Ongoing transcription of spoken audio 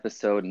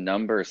Episode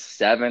number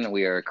 7.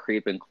 We are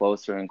creeping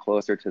closer and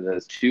closer to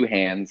those two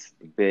hands,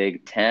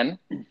 Big 10.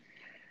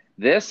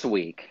 This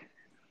week,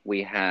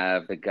 we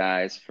have the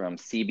guys from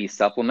CB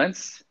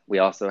Supplements. We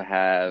also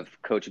have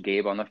Coach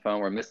Gabe on the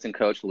phone. We're missing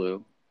Coach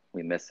Lou.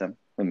 We miss him.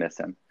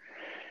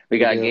 We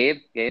got Gabe.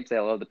 Gabe, say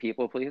hello to the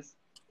people, please.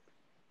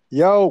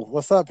 Yo,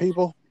 what's up,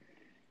 people?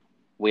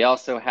 We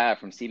also have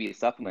from CB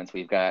Supplements,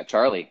 we've got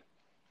Charlie.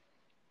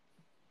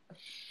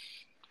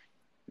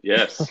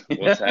 Yes,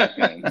 what's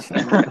happening?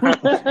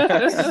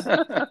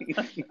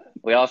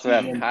 We also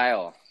have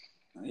Kyle.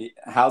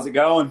 How's it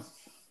going?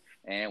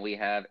 And we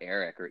have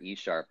Eric, or E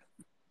Sharp.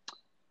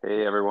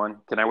 Hey, everyone.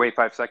 Can I wait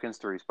 5 seconds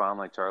to respond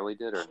like Charlie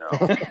did, or no?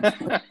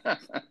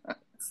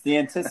 It's the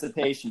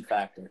anticipation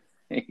factor.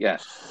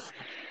 Yes.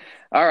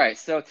 All right,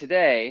 so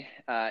today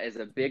is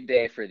a big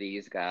day for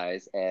these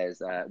guys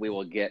as we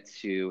will get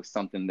to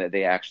something that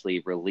they actually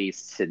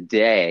released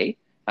today.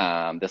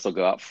 This will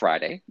go out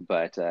Friday,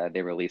 but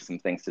they released some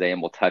things today,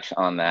 and we'll touch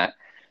on that.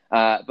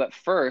 But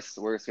first,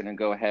 we're just going to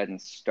go ahead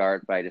and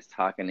start by just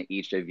talking to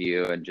each of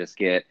you and just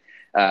get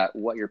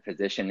what your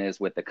position is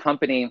with the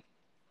company,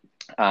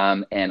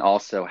 and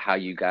also how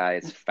you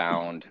guys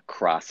found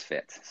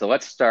CrossFit. So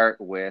let's start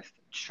with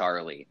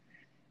Charlie.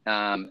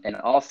 And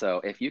also,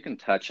 if you can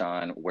touch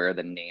on where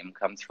the name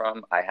comes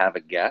from, I have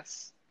a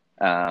guess.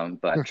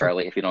 But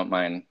Charlie, if you don't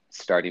mind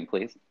starting,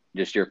 please.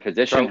 Just your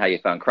position, how you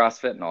found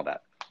CrossFit, and all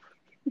that.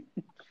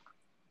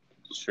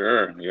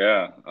 Sure,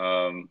 yeah.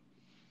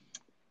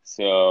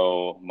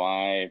 So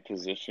my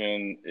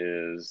position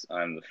is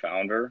I'm the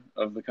founder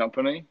of the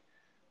company.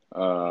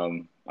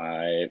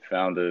 I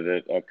founded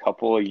it a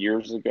couple of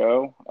years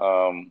ago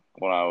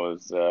when I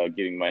was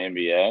getting my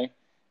MBA.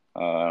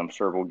 I'm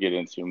sure we'll get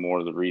into more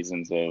of the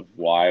reasons of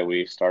why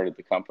we started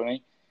the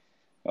company.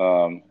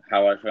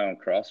 How I found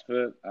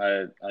CrossFit,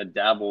 I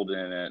dabbled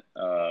in it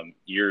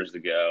years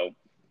ago,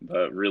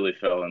 but really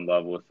fell in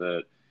love with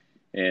it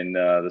in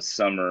the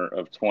summer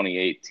of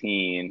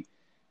 2018,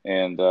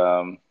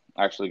 and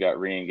actually got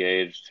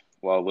re-engaged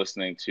while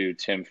listening to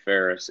Tim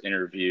Ferriss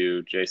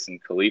interview Jason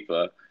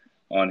Khalipa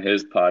on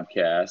his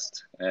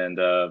podcast,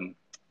 and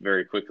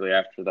very quickly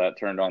after that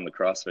turned on the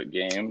CrossFit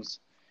Games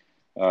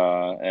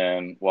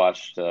and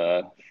watched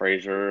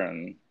Fraser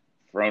and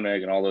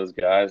Fronig and all those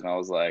guys, and I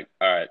was like,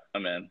 all right,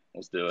 I'm in.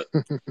 Let's do it.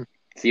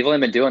 So you've only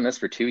been doing this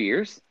for 2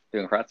 years?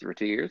 Doing CrossFit for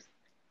 2 years?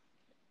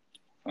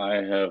 I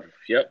have,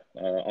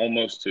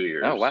 almost 2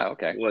 years. Oh, wow,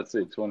 okay. Let's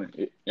see,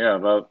 20.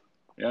 I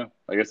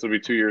guess it'll be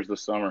 2 years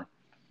this summer.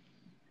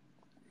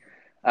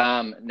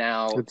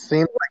 Now It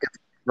seems like it's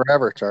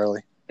forever,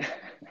 Charlie.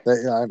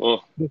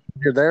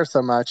 You're there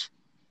so much.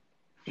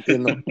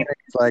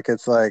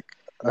 It's like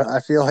I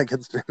feel like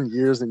it's been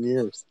years and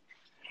years.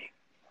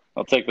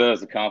 I'll take that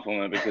as a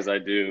compliment because I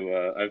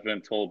do. I've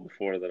been told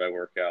before that I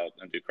work out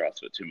and do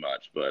CrossFit too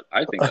much, but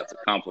I think that's a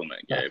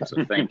compliment, Gabe.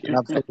 So thank you.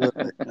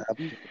 Absolutely.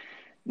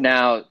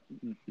 Now,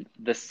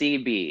 the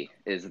CB,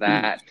 is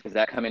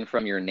that coming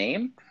from your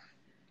name?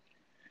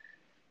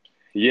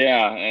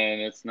 Yeah, and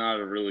it's not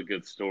a really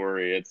good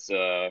story. It's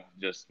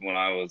just when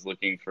I was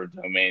looking for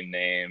domain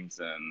names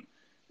and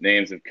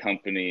names of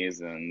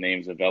companies and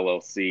names of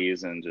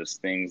LLCs and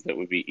just things that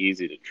would be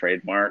easy to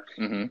trademark.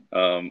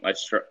 Mm-hmm.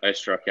 I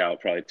struck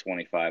out probably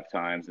 25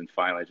 times and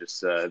finally just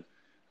said,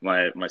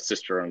 my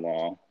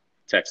sister-in-law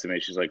texted me.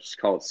 She's like, just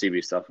call it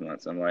CB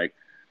Supplements. I'm like,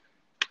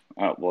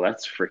 oh, well,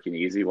 that's freaking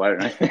easy. Why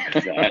didn't I think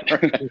of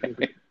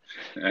that?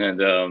 And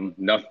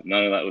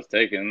none of that was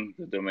taken.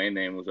 The domain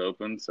name was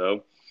open,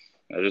 so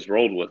I just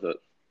rolled with it.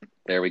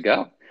 There we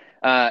go.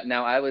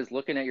 Now, I was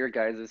looking at your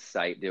guys'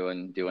 site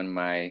doing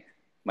my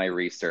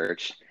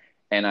research,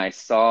 and I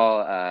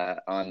saw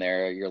on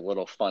there your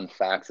little fun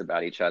facts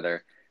about each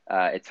other.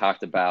 It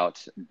talked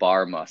about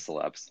bar muscle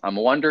ups. I'm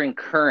wondering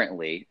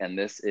currently, and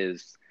this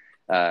is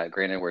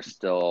granted we're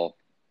still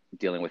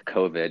dealing with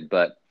COVID,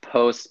 but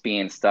post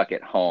being stuck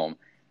at home,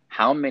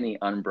 how many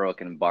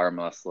unbroken bar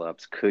muscle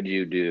ups could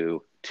you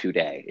do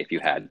today if you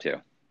had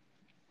to?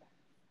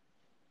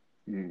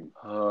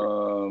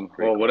 Well,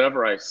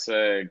 whatever I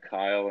say,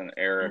 Kyle and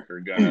Eric are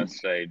gonna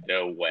say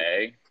no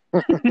way.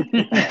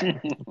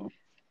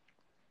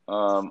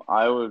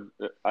 I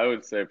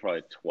would say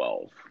probably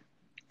 12.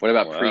 What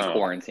about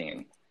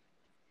pre-quarantine?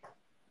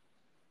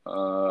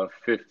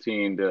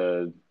 15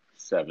 to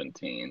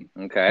 17.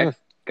 Okay.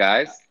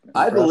 Guys?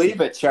 I believe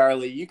it,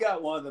 Charlie. You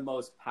got one of the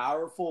most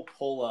powerful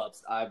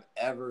pull-ups I've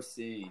ever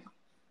seen.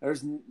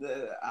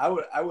 I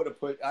would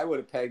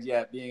have pegged you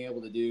at being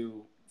able to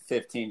do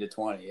 15 to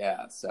 20.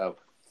 Yeah. So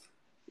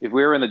If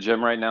we were in the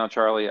gym right now,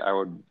 Charlie, I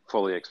would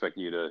fully expect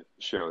you to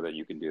show that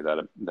you can do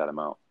that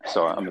amount.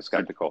 So I'm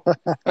skeptical.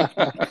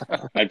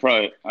 I'd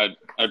probably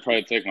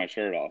take my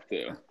shirt off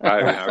too.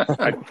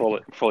 I'd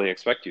fully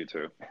expect you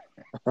to.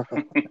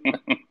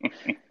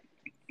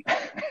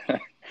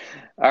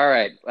 All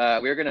right.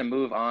 We're going to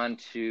move on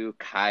to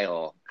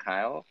Kyle.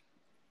 Kyle,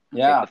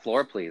 yeah, take the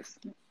floor, please.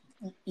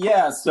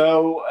 Yeah.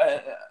 So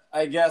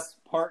I guess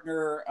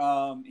partner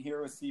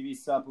here with CV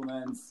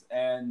Supplements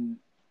and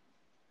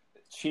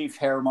chief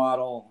hair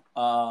model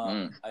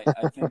I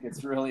think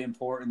it's really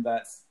important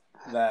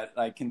that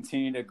I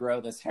continue to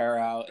grow this hair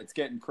out. It's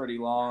getting pretty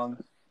long.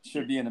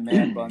 Should be in a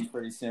man bun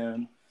pretty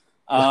soon.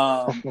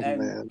 And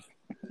Man.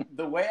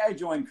 the way I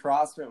joined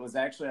CrossFit was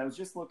actually, I was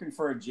just looking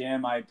for a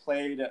gym. I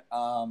played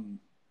a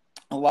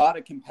lot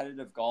of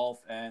competitive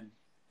golf and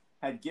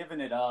had given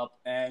it up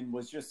and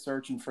was just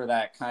searching for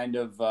that kind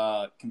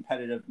of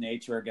competitive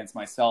nature against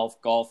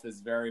myself. Golf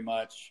is very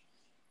much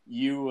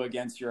you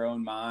against your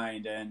own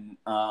mind. And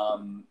I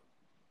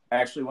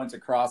actually went to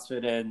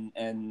CrossFit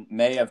in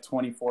May of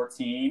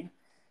 2014,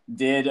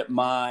 did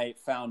my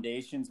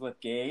foundations with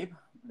Gabe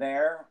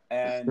there.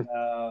 And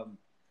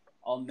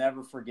I'll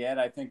never forget,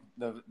 I think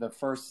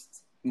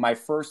my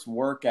first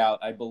workout,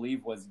 I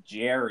believe, was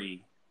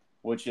Jerry,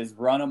 which is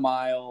run a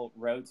mile,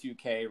 row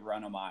 2K,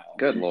 run a mile.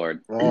 Good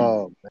Lord.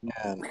 Oh,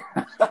 man.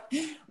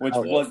 Which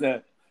Oh, was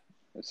a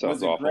It sounds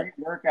was a awful. great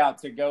workout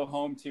to go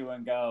home to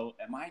and go,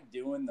 am I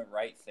doing the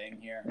right thing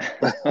here?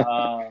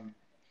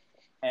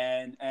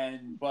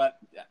 But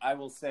I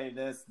will say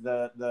this,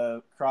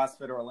 the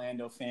CrossFit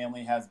Orlando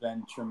family has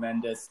been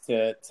tremendous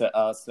to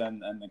us,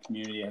 and the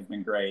community has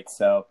been great.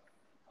 So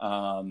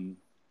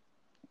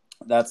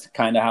that's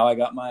kind of how I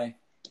got my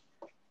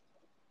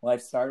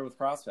life started with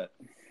CrossFit.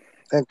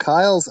 And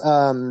Kyle's,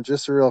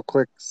 just a real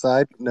quick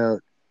side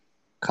note,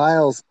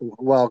 Kyle's,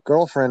 well,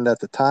 girlfriend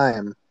at the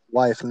time,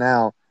 wife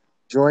now,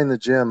 joined the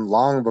gym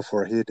long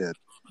before he did.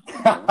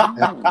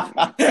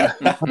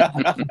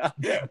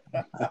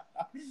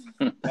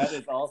 That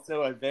is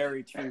also a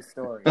very true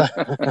story.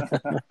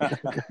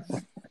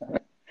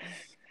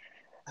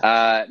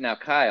 Now,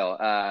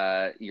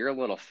 Kyle, your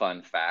little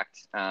fun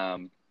fact.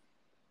 Oh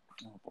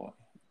boy.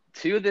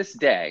 To this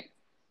day,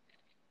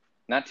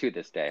 not to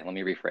this day, let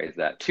me rephrase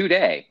that.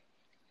 Today,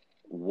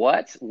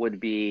 what would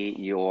be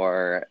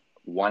your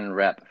 1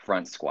 rep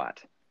front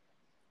squat?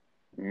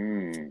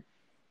 Mm.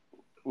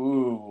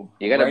 Ooh.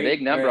 You got a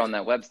big number on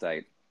that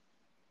website.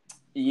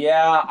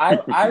 Yeah,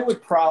 I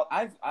would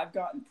I've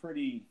gotten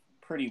pretty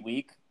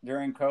weak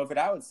during COVID.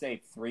 I would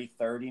say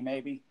 330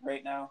 maybe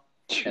right now.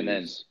 And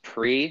then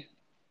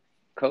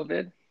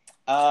pre-COVID?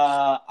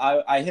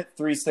 I hit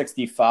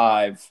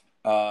 365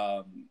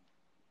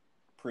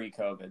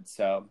 pre-COVID,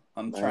 so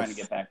I'm trying to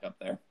get back up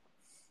there.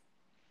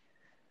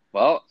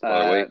 Well,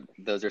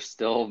 those are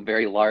still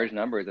very large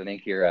numbers. I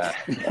think you're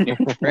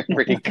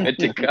pretty good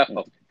to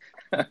go.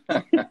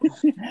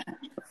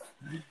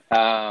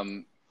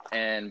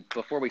 And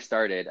before we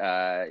started,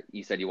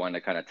 you said you wanted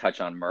to kind of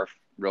touch on Murph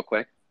real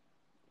quick.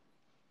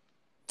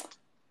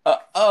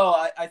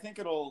 I think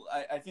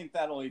I think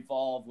that'll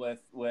evolve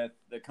with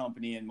the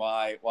company and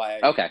why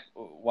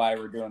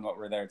we're doing what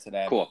we're there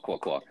today. Cool.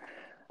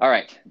 All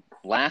right.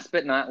 Last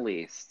but not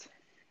least,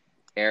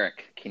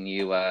 Eric, can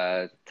you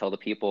tell the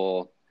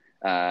people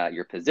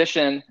your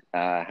position,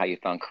 how you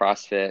found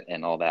CrossFit,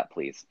 and all that,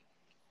 please?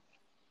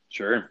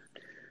 Sure.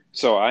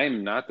 So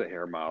I'm not the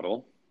hair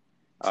model.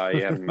 I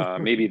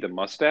am maybe the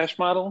mustache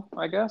model,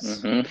 I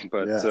guess. Mm-hmm.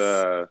 But Yes.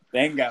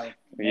 Bingo.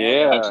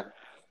 yeah.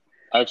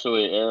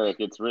 Actually, Eric,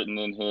 it's written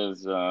in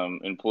his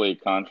employee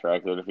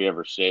contract that if he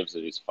ever shaves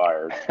it, he's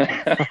fired.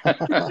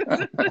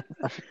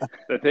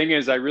 The thing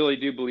is, I really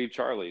do believe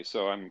Charlie,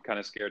 so I'm kind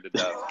of scared to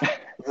death.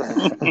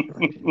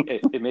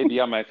 It may be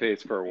on my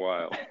face for a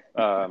while.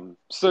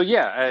 So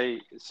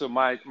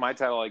my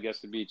title, I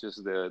guess, would be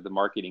just the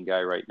marketing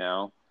guy right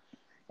now,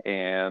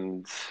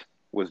 and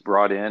was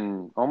brought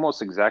in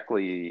almost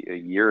exactly a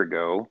year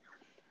ago.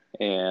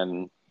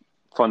 And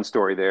fun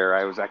story there,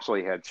 I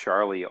had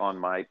Charlie on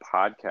my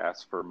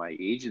podcast for my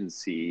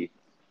agency,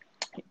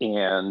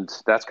 and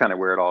that's kind of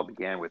where it all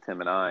began with him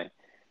and I.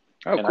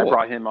 Oh, and cool. I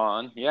brought him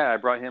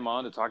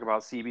on to talk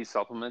about CB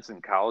supplements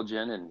and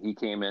collagen, and he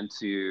came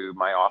into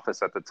my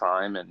office at the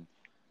time, and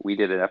we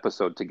did an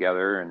episode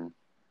together and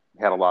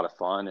had a lot of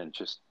fun and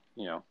just,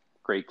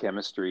 great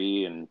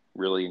chemistry, and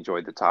really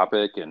enjoyed the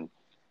topic. And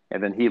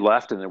then he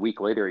left, and a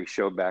week later he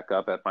showed back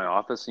up at my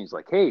office, and he's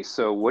like, "Hey,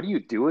 so what do you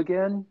do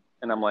again?"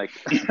 And I'm like,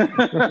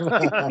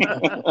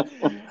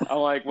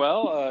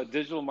 well,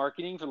 digital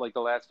marketing for like the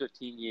last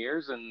 15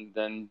 years. And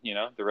then,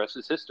 the rest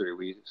is history.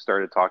 We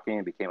started talking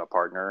and became a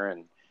partner,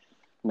 and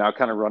now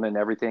kind of running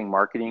everything,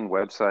 marketing,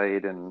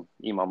 website, and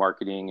email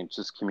marketing, and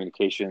just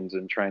communications,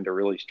 and trying to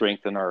really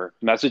strengthen our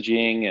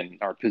messaging and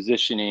our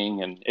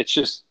positioning. And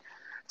it's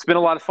been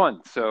a lot of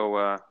fun.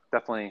 So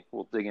definitely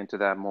we'll dig into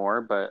that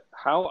more. But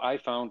how I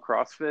found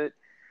CrossFit.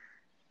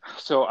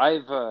 So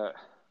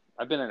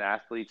I've been an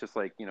athlete just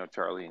like,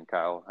 Charlie and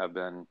Kyle have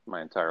been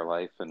my entire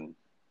life. And,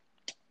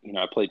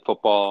 I played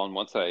football. And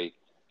once I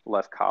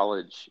left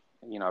college,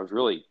 I was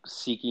really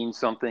seeking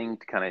something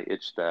to kind of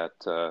itch that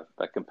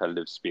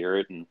competitive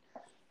spirit. And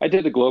I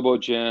did the Globo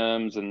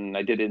gyms, and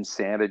I did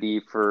Insanity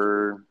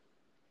for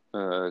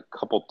a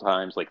couple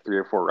times, like 3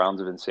 or 4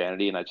 rounds of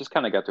Insanity. And I just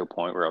kind of got to a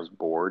point where I was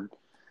bored.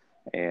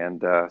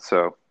 And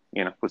so,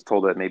 was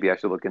told that maybe I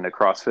should look into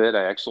CrossFit.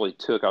 I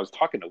was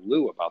talking to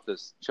Lou about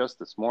this just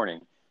this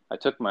morning. I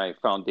took not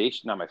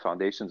my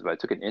foundations, but I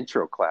took an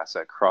intro class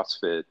at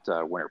CrossFit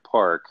Winter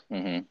Park.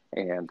 Mm-hmm.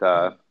 And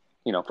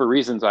for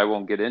reasons I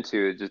won't get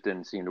into, it just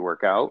didn't seem to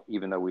work out.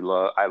 Even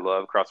though I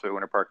love CrossFit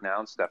Winter Park now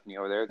and Stephanie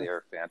over there, they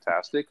are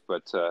fantastic.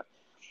 But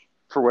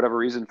for whatever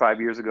reason, 5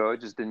 years ago,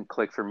 it just didn't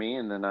click for me.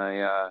 And then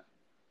I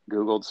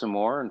Googled some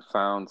more and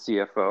found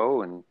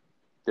CFO and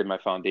did my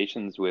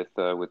foundations with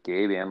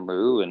Gabe and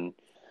Lou, and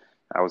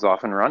I was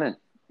off and running,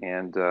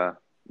 and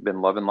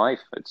been loving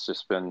life. It's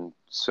just been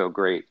so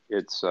great.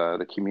 It's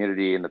the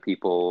community and the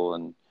people,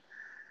 and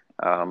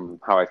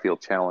how I feel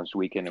challenged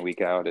week in and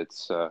week out.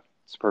 It's a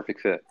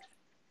perfect fit.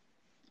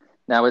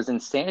 Now, is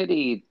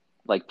Insanity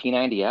like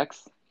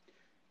P90X?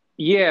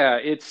 Yeah,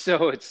 it's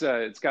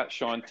got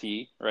Sean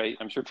T, right?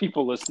 I'm sure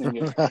people listening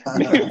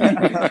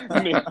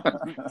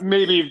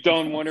maybe have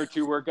done one or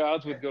two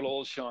workouts with good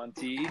old Sean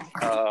T.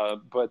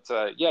 But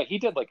yeah, he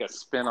did like a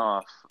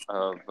spin-off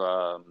of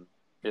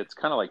it's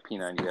kind of like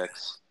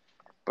P90X,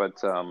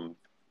 but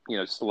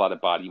just a lot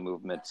of body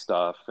movement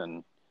stuff,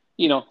 and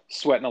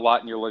sweating a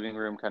lot in your living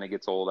room kind of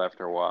gets old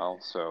after a while.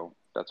 So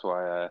that's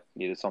why I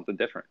needed something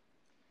different.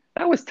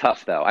 That was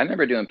tough, though. I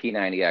remember doing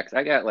P90X.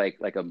 I got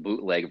like a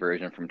bootleg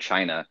version from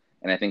China,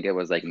 and I think it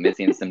was like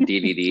missing some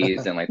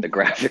DVDs and like the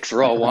graphics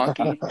were all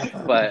wonky.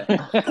 But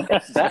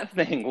that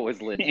thing was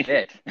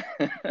legit.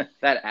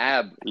 That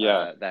ab,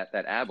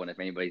 that ab one. If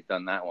anybody's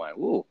done that one,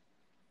 ooh.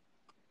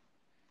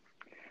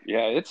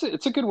 Yeah, it's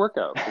a good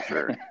workout for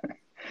sure.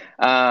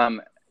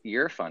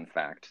 Your fun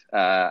fact.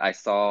 I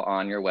saw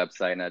on your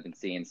website, and I've been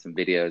seeing some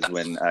videos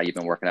when you've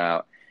been working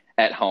out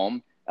at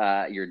home.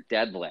 Your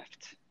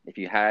deadlift. If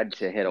you had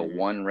to hit a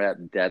 1-rep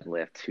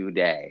deadlift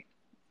today,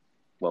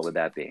 what would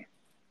that be?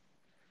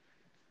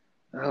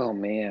 Oh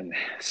man.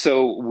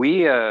 So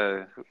me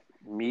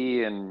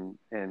and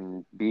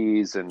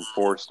Bees and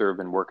Forrester have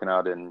been working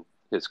out in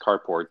his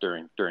carport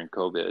during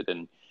COVID,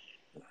 and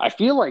I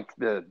feel like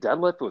the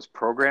deadlift was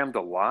programmed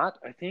a lot.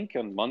 I think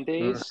on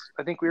Mondays,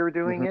 I think we were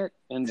doing it,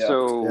 and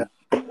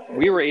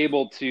we were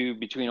able to,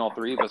 between all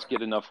three of us,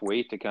 get enough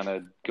weight to kind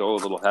of go a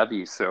little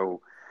heavy.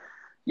 So,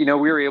 we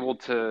were able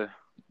to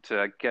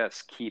I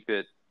guess keep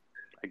it,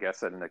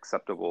 at an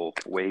acceptable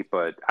weight,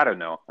 but I don't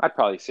know. I'd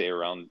probably say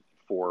around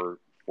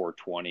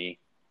 420,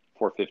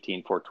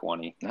 415,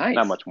 420. Nice.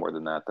 Not much more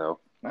than that, though.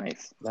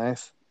 Nice.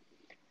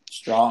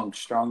 Strong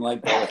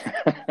leg pull.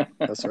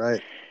 That's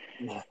right.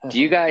 Do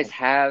you guys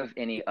have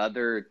any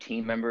other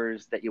team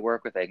members that you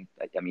work with? I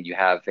mean, you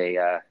have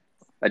a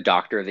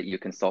doctor that you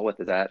consult with.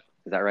 Is that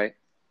right?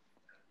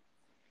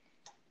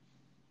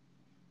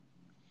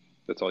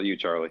 That's all you,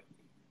 Charlie.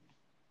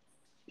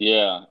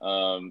 Yeah.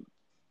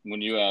 When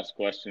you ask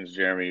questions,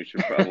 Jeremy, you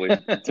should probably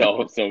tell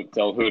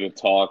who to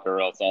talk, or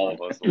else all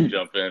of us will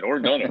jump in, or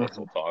none of us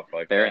will talk.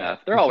 Like Fair that. enough.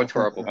 They're all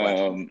rhetorical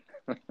questions.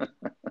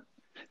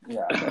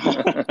 Yeah.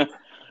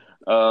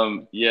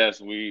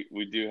 Yes,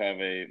 we do have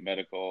a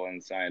medical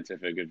and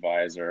scientific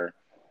advisor.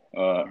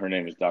 Her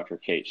name is Dr.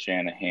 Kate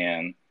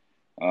Shanahan.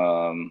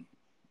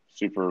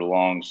 Super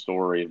long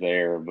story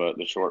there, but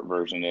the short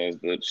version is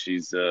that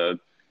she's a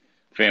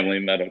family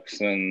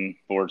medicine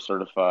board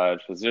certified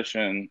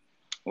physician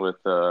with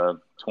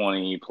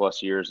 20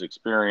 plus years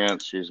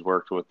experience. She's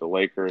worked with the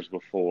Lakers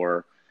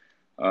before.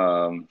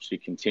 She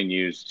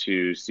continues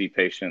to see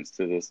patients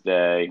to this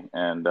day,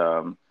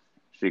 and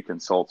she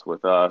consults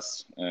with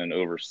us and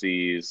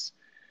oversees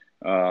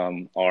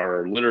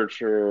our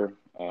literature,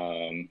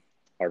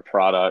 our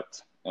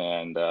product,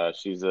 and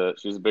she's a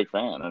big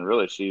fan. And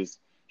really, she's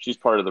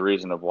part of the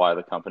reason of why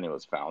the company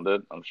was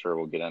founded. I'm sure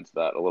we'll get into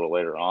that a little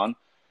later on.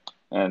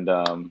 And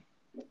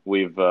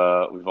we've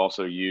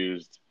also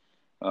used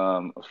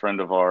a friend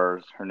of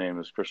ours. Her name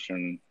is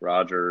Christian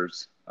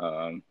Rogers.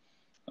 I'm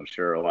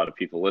sure a lot of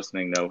people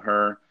listening know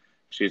her.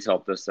 She's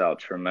helped us out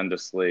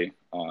tremendously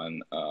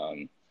on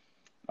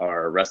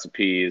our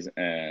recipes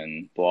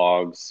and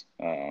blogs,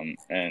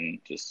 and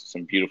just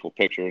some beautiful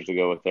pictures to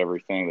go with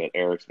everything that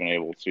Eric's been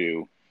able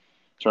to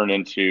turn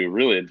into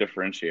really a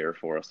differentiator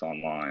for us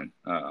online.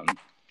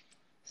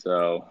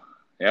 So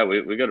yeah,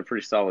 we got a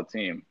pretty solid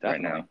team.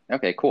 Definitely. Right now.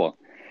 Okay, cool.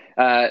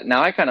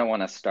 Now I kind of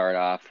want to start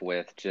off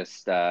with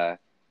just, I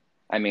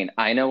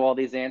know all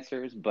these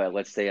answers, but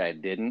let's say I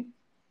didn't.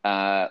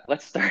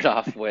 Let's start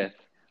off with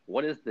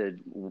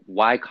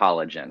why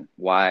collagen?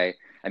 Why?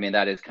 I mean,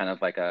 that is kind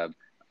of like a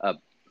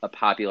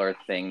popular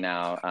thing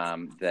now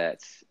that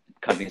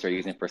companies are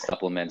using for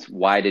supplements.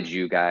 Why did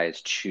you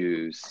guys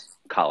choose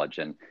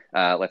collagen?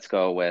 Let's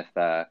go with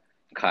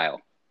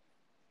Kyle.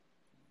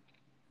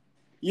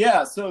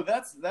 Yeah, so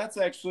that's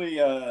actually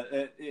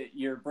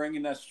you're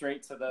bringing us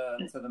straight to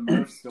the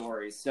Murph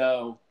story.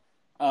 So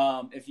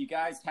if you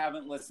guys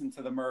haven't listened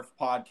to the Murph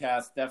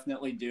podcast,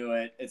 definitely do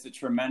it. It's a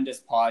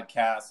tremendous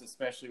podcast,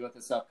 especially with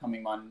this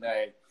upcoming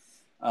Monday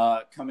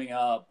coming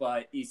up.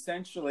 But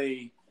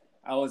essentially,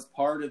 I was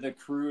part of the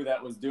crew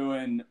that was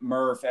doing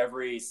Murph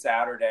every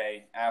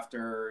Saturday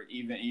after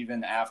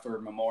even after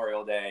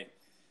Memorial Day,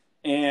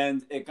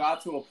 and it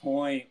got to a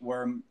point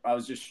where I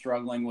was just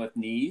struggling with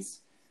knees.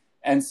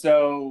 And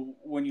so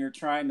when you're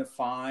trying to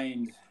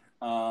find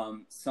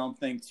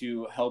something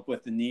to help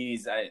with the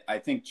knees, I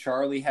think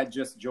Charlie had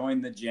just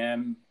joined the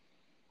gym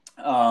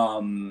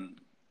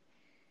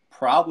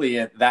probably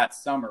at that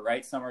summer,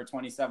 right? Summer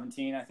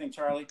 2017, I think,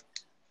 Charlie.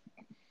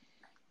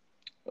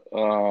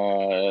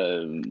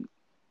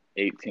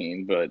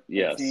 18, but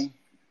yes. 18?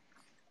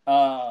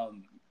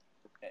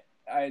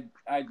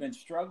 I'd been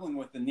struggling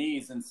with the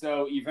knees, and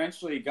so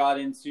eventually got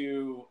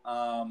into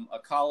a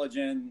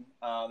collagen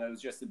that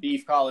was just a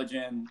beef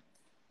collagen.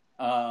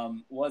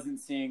 Wasn't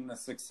seeing the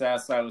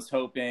success I was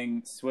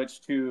hoping.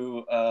 Switched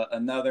to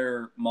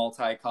another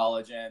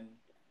multi-collagen,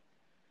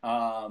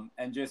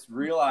 and just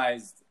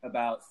realized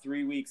about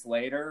 3 weeks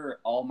later,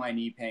 all my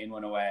knee pain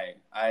went away.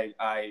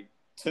 I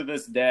to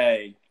this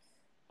day,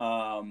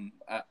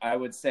 I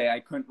would say I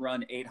couldn't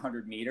run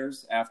 800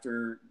 meters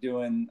after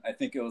doing, I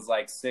think it was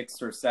like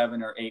 6 or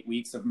 7 or 8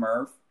 weeks of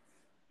Murph,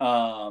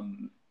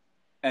 and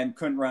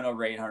couldn't run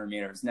over 800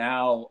 meters.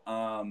 Now,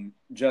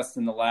 just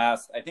in the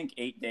last, I think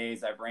 8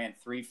 days, I've ran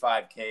 3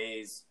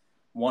 5Ks,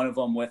 one of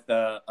them with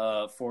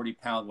a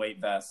 40-pound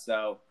weight vest.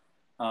 So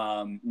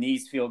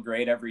knees feel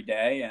great every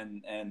day,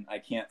 and I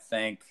can't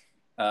thank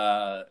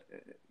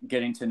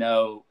getting to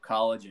know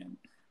collagen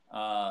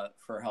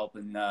for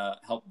helping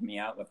me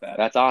out with that.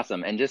 That's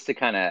awesome. And just to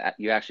kind of,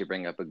 you actually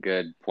bring up a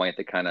good point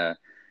that kind of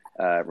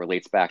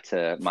relates back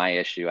to my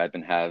issue. I've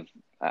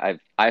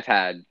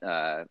had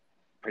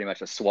pretty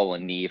much a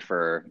swollen knee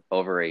for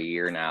over a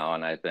year now,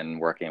 and I've been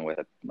working with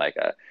a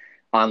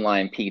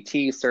online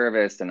PT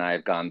service, and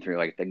I've gone through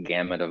like the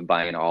gamut of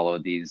buying all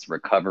of these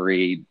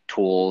recovery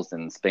tools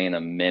and spending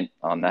a mint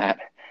on that,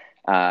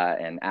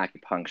 and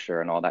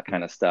acupuncture and all that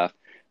kind of stuff.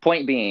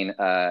 Point being,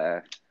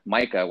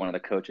 Micah, one of the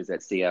coaches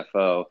at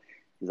CFO,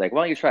 he's like,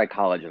 well, you try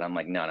collagen. I'm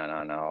like, no.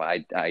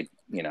 I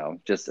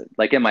just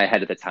like in my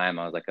head at the time,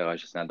 I was like, oh,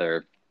 it's just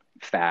another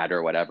fad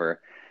or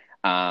whatever.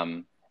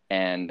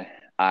 And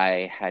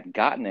I had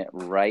gotten it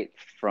right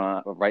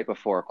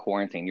before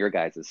quarantine, your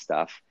guys'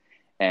 stuff.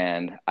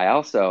 And I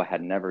also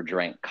had never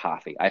drank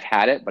coffee. I've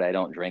had it, but I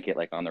don't drink it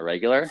like on the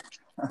regular.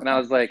 And I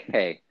was like,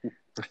 hey,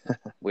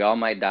 we all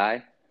might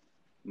die.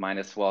 Might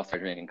as well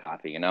start drinking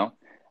coffee, you know?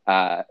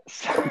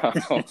 So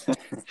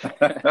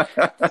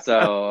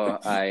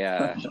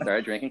I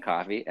started drinking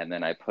coffee, and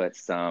then I put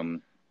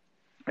some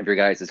of your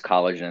guys'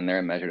 collagen in there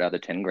and measured out the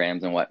 10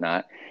 grams and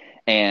whatnot.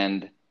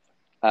 And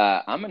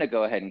I'm going to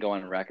go ahead and go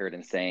on record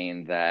in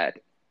saying that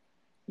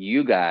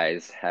you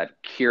guys have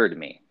cured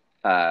me.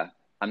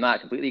 I'm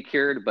not completely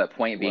cured, but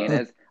point being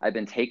is I've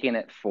been taking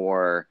it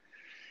for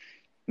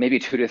maybe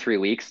 2 to 3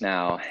 weeks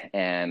now,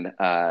 and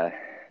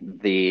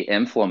the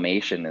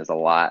inflammation is a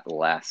lot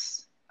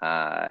less.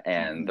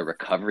 And the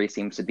recovery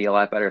seems to be a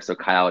lot better. So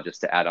Kyle,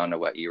 just to add on to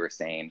what you were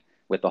saying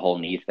with the whole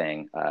knee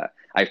thing,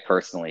 I've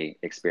personally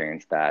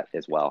experienced that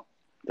as well.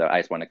 So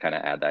I just want to kind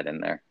of add that in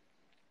there.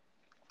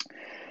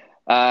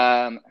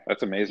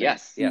 That's amazing.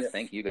 Yes.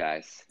 Thank you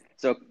guys.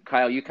 So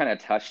Kyle, you kind of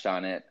touched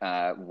on it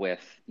with,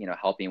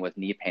 helping with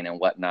knee pain and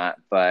whatnot,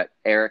 but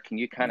Eric, can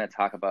you kind of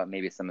talk about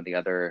maybe some of the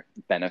other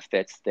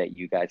benefits that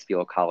you guys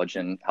feel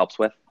collagen helps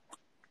with?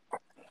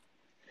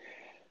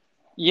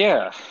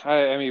 Yeah,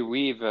 I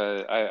mean,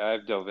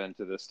 I've dove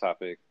into this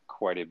topic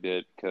quite a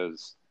bit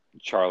because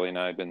Charlie and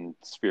I have been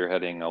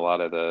spearheading a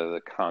lot of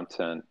the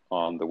content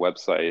on the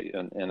website,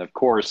 and of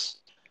course,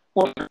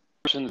 one of the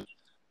questions,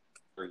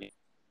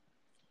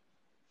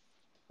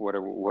 what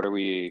are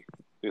we?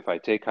 If I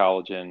take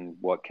collagen,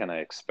 what can I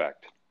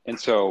expect? And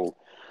so,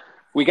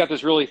 we got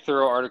this really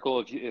thorough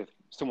article. If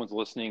someone's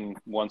listening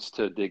wants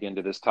to dig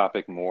into this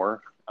topic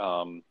more,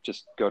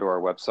 just go to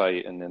our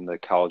website, and in the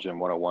Collagen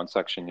 101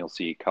 section, you'll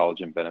see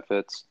collagen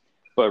benefits.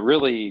 But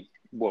really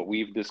what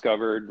we've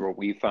discovered, what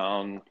we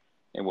found,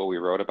 and what we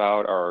wrote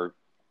about are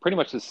pretty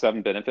much the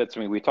 7 benefits. I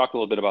mean, we talked a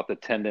little bit about the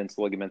tendons,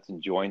 ligaments,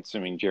 and joints. I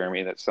mean,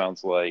 Jeremy, that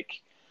sounds like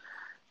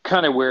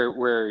kind of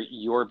where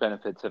your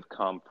benefits have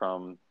come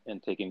from in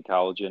taking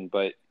collagen.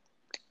 But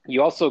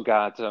you also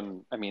got,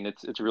 I mean,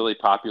 it's really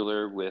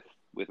popular with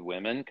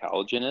women,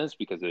 collagen is,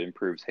 because it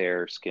improves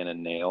hair, skin,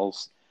 and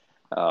nails.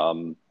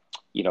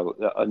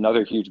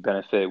 Another huge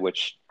benefit,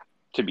 which,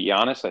 to be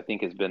honest, I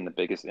think has been the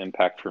biggest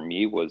impact for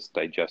me, was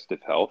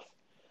digestive health.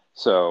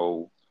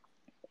 So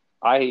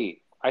I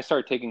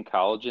started taking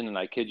collagen, and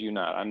I kid you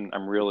not,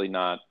 I'm really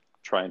not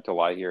trying to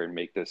lie here and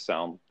make this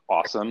sound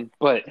awesome,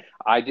 but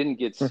I didn't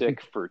get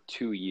sick for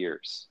 2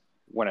 years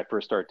when I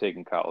first started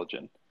taking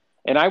collagen.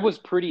 And I was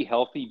pretty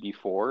healthy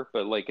before,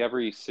 but like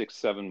every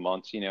 6-7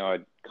 months,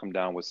 I'd come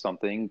down with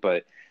something.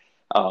 But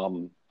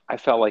I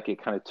felt like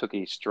it kind of took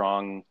a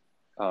strong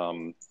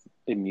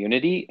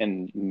immunity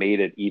and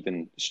made it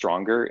even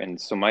stronger. And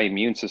so my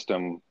immune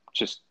system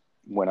just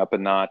went up a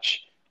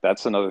notch.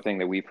 That's another thing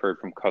that we've heard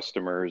from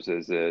customers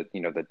is that,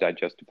 the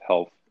digestive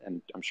health.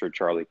 And I'm sure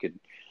Charlie could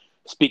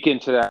speak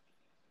into that.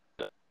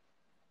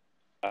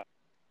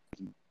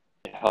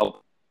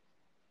 Help.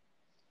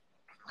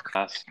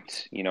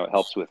 It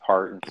helps with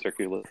heart and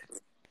circulation.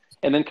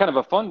 And then kind of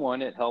a fun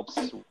one, it helps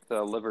with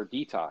liver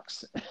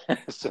detox.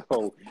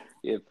 So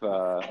if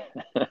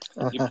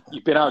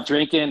you've been out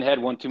drinking, had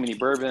one too many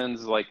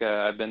bourbons, like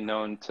I've been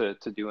known to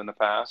do in the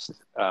past,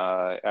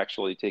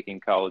 actually taking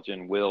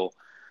collagen will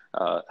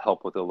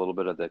help with a little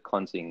bit of the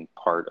cleansing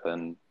part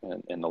in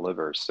the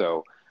liver.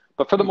 So,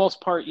 but for the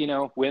most part,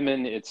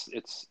 women,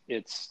 it's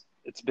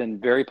been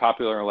very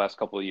popular in the last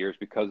couple of years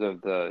because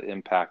of the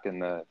impact in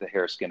the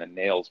hair, skin, and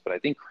nails. But I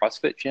think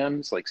CrossFit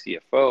gyms like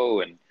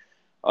CFO and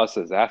us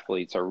as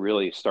athletes are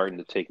really starting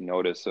to take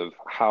notice of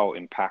how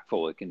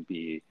impactful it can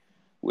be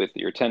with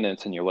your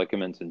tendons and your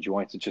ligaments and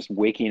joints. It's just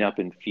waking up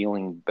and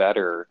feeling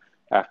better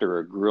after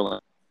a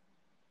grueling,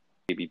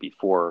 maybe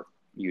before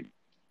you.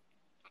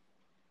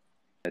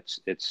 It's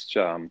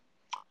people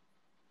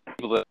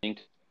that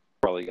think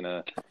probably going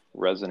to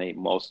resonate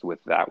most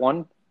with that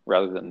one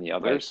rather than the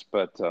others.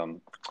 Right. But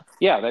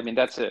yeah, I mean,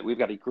 that's it. We've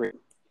got a great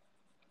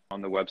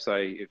on the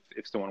website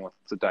if someone wants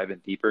to dive in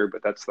deeper,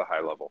 but that's the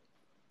high level.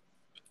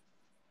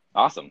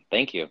 Awesome.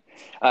 Thank you.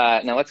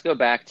 Now let's go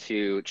back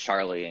to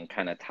Charlie and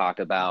kind of talk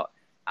about,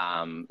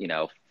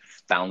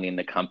 founding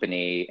the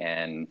company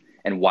and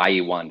why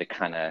you wanted to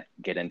kind of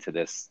get into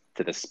this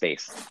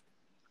space.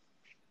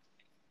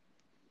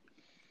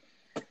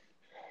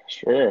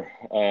 Sure.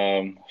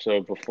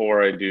 So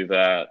before I do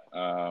that,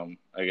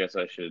 I guess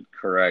I should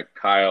correct.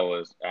 Kyle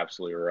is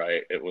absolutely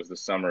right. It was the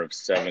summer of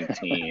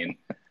 17.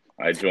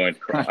 I joined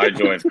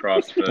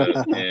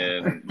CrossFit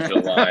in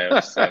July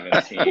of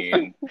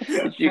 17.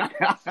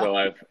 So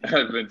I've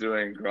been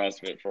doing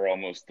CrossFit for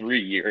almost 3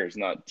 years,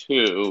 not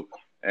 2.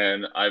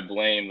 And I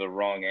blame the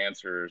wrong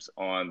answers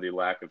on the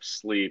lack of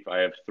sleep. I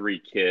have 3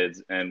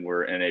 kids and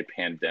we're in a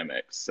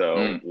pandemic.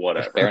 So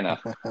whatever. Fair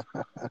enough.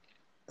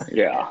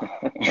 Yeah.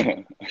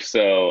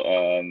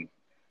 So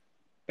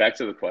back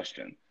to the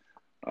question.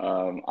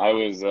 I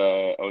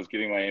was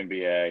getting my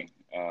MBA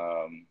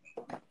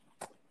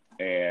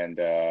and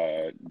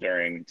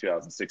during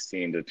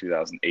 2016 to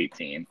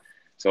 2018.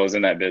 So I was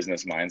in that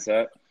business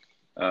mindset.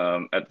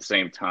 At the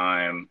same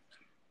time,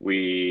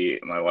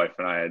 my wife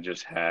and I had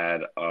just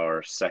had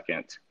our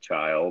second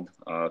child.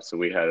 So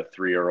we had a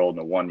 3-year-old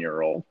and a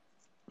 1-year-old.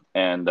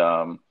 And,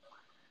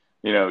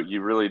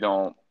 you really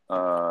don't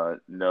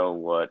know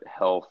what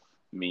health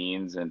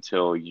means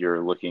until you're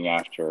looking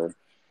after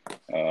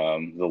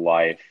the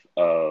life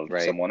of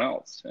someone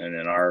else. And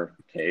in our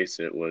case,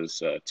 it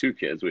was 2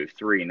 kids. We have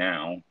 3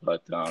 now,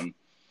 but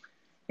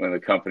when the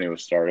company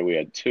was started, we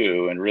had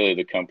 2. And really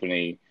the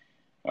company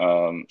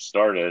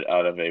started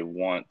out of a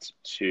want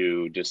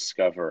to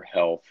discover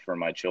health for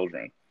my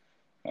children.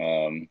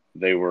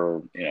 They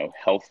were,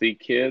 healthy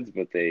kids,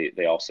 but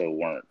they also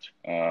weren't.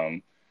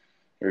 They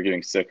were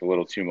getting sick a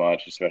little too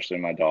much, especially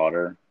my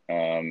daughter.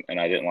 And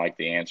I didn't like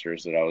the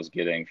answers that I was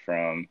getting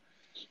from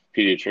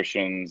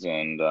pediatricians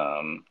and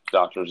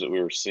doctors that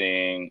we were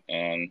seeing.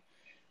 And,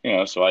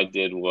 so I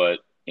did what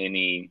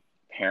any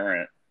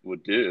parent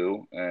would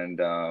do.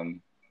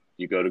 And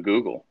you go to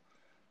Google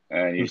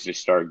and you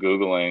just start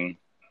Googling,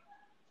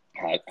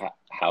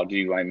 how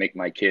do I make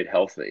my kid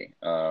healthy?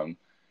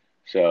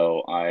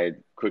 So I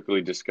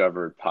quickly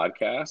discovered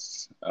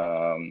podcasts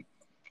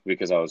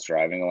because I was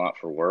driving a lot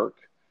for work.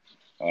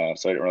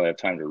 So I didn't really have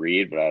time to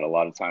read, but I had a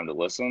lot of time to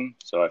listen.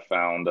 So I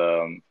found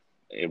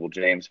Abel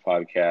James'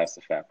 podcast,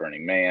 The Fat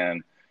Burning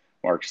Man,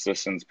 Mark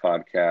Sisson's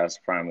podcast,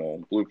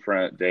 Primal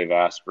Blueprint, Dave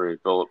Asprey,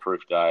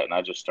 Bulletproof Diet, and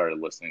I just started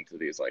listening to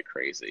these like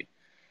crazy.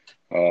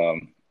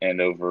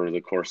 And over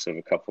the course of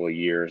a couple of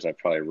years, I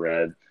probably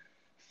read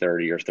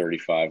 30 or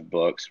 35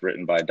 books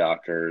written by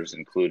doctors,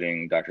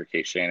 including Dr.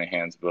 Kate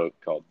Shanahan's book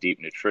called Deep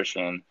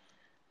Nutrition.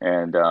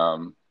 And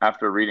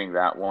after reading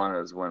that one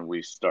is when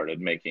we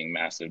started making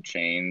massive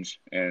change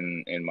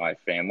in my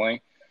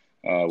family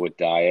with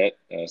diet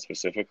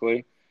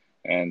specifically.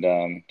 And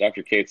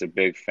Dr. Kate's a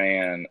big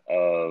fan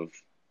of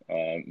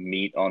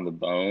meat on the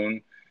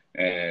bone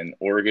and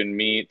organ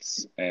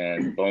meats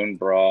and bone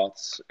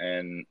broths.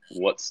 And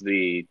what's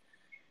the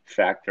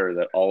factor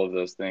that all of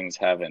those things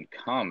have in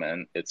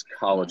common? It's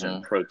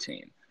collagen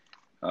protein.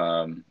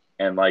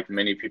 And like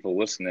many people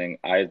listening,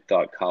 I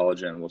thought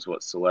collagen was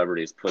what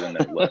celebrities put in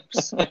their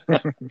lips.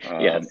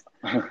 Yes.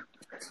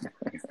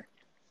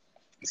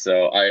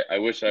 So I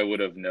wish I would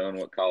have known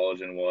what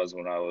collagen was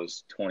when I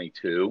was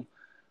 22,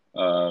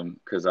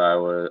 because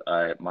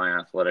my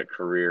athletic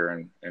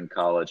career in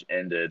college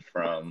ended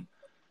from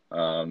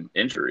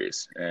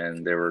injuries,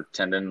 and they were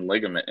tendon and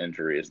ligament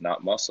injuries,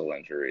 not muscle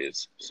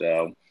injuries.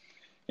 So,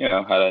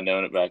 had I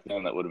known it back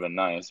then, that would have been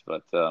nice,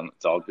 but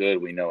it's all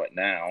good. We know it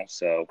now.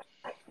 So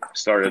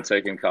started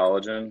taking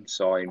collagen,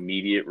 saw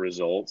immediate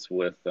results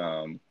with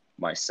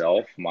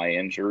myself, my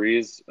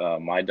injuries,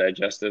 my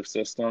digestive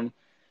system.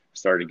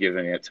 Started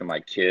giving it to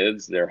my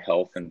kids. Their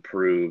health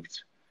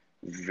improved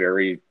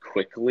very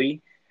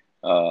quickly.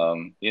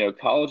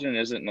 Collagen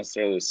isn't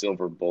necessarily a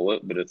silver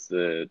bullet, but it's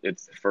the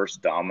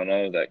first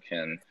domino that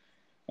can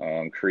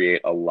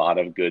create a lot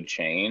of good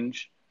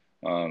change.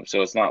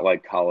 So it's not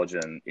like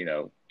collagen,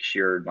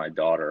 cured my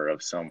daughter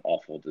of some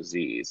awful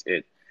disease.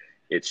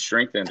 It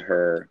strengthened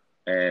her,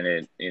 and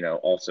it,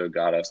 also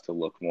got us to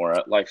look more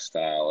at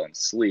lifestyle and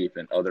sleep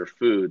and other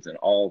foods and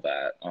all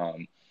that.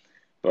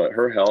 But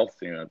her health,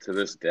 to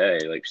this day,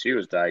 like she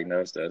was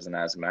diagnosed as an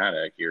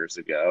asthmatic years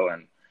ago,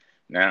 and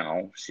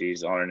now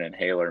she's on an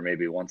inhaler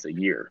maybe once a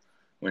year.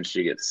 when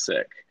she gets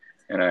sick.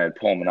 And I had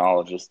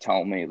pulmonologists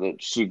tell me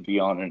that she'd be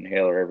on an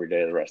inhaler every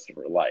day the rest of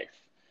her life.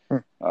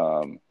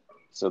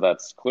 So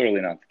that's clearly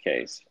not the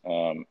case.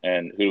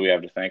 And who do we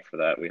have to thank for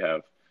that? We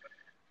have,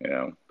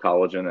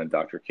 Collagen and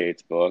Dr.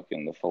 Kate's book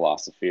and the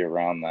philosophy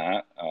around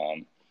that.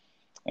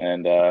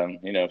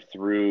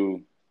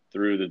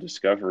 Through the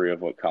discovery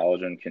of what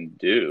collagen can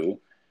do,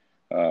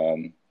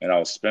 and I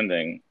was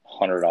spending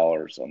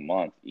 $100 a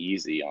month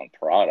easy on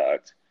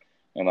product.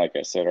 And like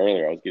I said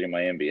earlier, I was getting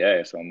my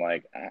MBA. So I'm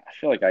like, I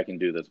feel like I can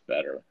do this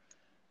better.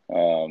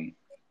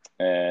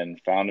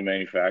 And found a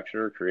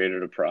manufacturer,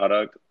 created a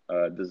product,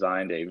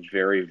 designed a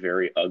very,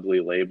 very ugly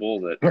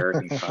label that Eric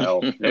and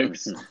Kyle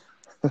fixed.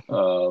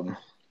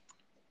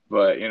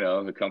 But,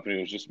 the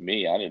company was just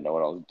me. I didn't know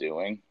what I was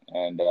doing.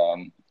 And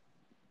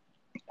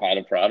had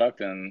a product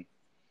and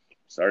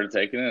started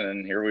taking it.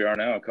 And here we are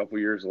now, a couple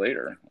years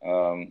later.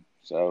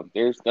 So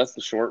that's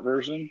the short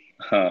version.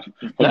 No,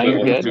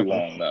 you're good. Too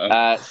long,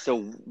 though.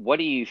 So what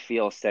do you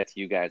feel sets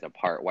you guys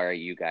apart? Why are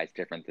you guys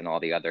different than all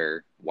the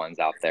other ones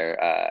out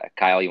there?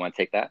 Kyle, you want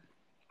to take that?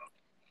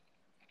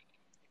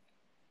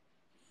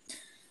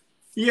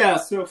 Yeah,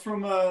 so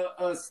from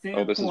a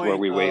standpoint, this is where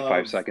we wait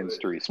 5 seconds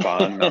to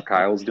respond. Now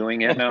Kyle's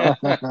doing it now.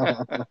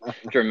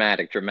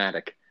 Dramatic.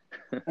 Dramatic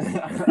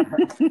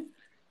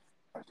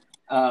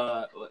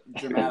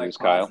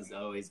Kyle. pause is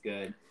always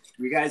good.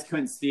 You guys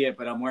couldn't see it,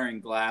 but I'm wearing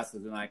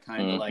glasses, and I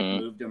kind of like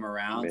moved them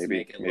around to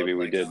make it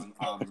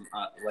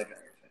look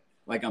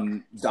like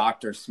I'm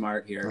Dr.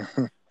 Smart here.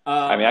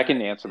 I mean, I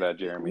can answer that,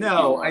 Jeremy.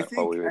 No,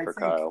 while we wait for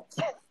Kyle.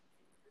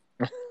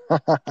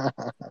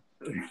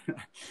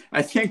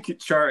 I think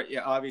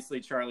obviously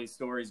Charlie's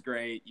story is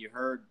great. You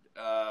heard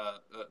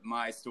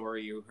my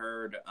story. You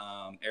heard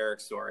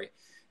Eric's story,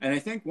 and I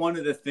think one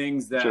of the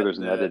things that there's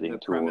an editing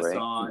tool, right?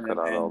 On, cut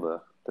out all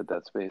the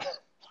dead space.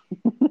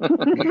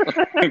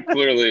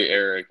 Clearly,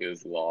 Eric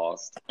is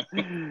lost.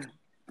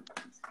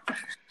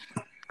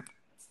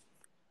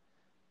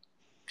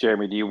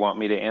 Jeremy, do you want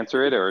me to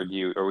answer it, or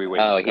are we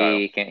waiting? Oh, for Kyle?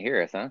 he can't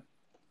hear us, huh?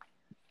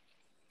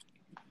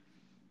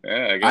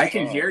 Yeah, I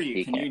can hear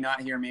you. Can you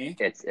not hear me?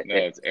 It's Eric.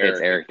 It's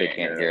Eric that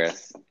can't hear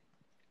us.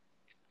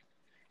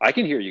 I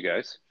can hear you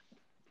guys.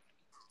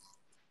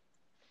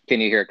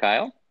 Can you hear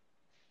Kyle?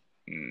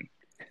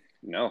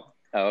 No.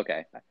 Oh,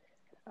 okay.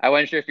 I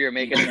wasn't sure if you were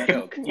making a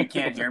joke. You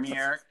can't hear me,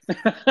 Eric? Yeah,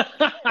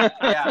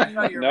 I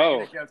thought you were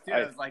making a joke too.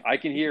 I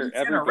can hear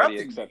everybody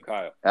except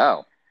Kyle.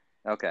 Oh,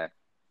 okay.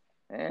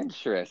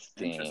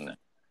 Interesting.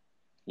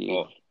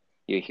 You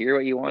hear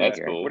what you want to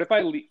hear. Cool. What if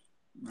I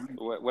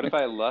What if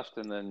I left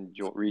and then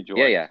rejoined?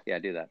 Yeah,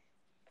 do that.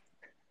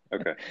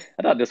 Okay.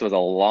 I thought this was a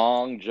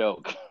long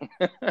joke.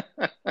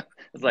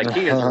 It's like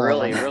he is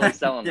really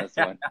selling this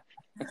one.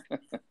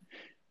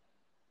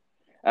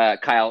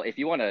 Kyle, if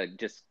you want to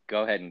just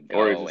go ahead and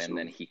go, and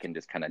then he can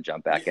just kind of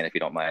jump back in if you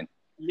don't mind.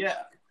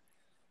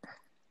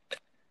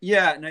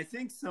 Yeah, and I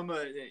think some of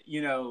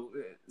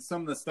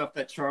the stuff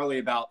that Charlie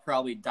about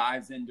probably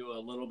dives into a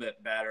little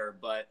bit better.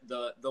 But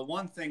the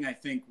one thing I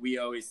think we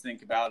always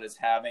think about is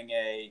having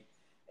a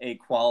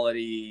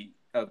quality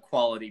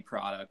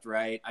product,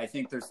 right? I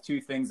think there's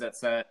two things that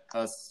set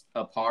us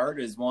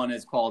apart. One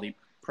is quality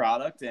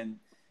product, and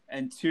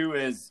two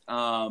is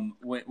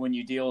when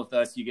you deal with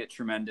us, you get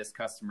tremendous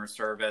customer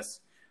service.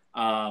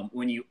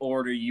 When you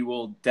order, you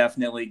will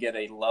definitely get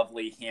a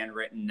lovely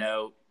handwritten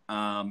note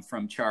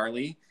from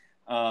Charlie,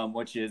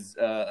 which is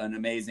an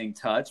amazing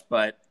touch.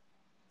 But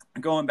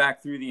going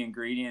back through the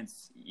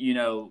ingredients,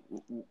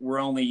 we're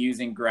only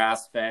using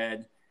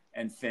grass-fed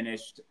and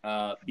finished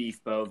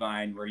beef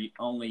bovine. We're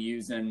only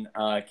using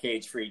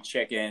cage-free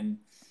chicken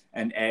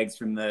and eggs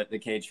from the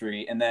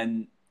cage-free. And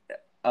then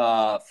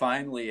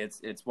finally,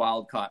 it's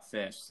wild-caught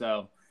fish.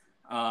 So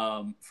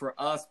for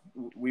us,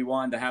 we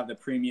wanted to have the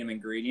premium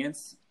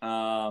ingredients.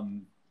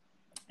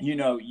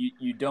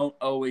 You don't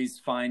always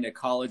find a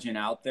collagen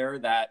out there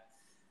that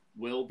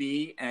will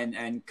be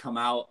and come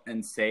out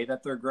and say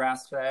that they're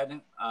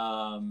grass-fed,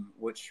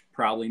 which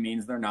probably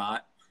means they're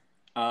not.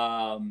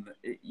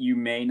 You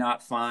may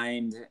not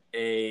find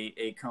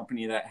a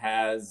company that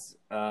has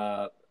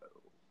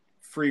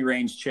free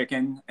range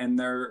chicken in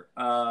their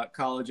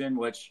collagen,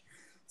 which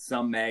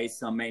some may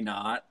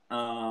not.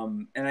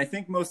 And I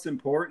think most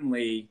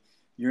importantly,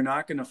 you're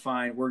not going to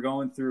find, we're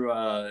going through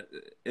a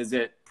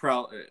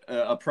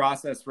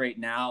process right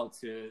now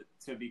to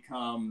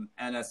become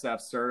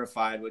NSF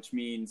certified, which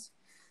means,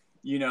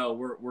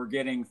 we're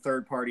getting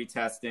third-party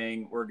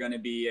testing. We're going to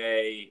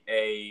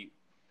be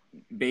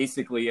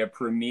basically a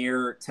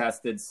premier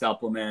tested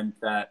supplement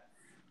that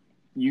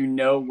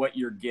what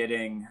you're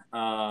getting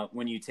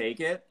when you take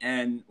it.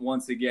 And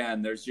once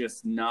again, there's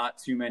just not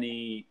too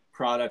many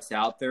products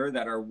out there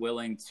that are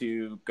willing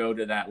to go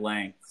to that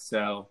length.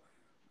 So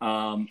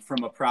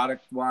from a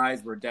product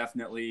wise, we're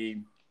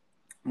definitely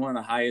one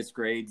of the highest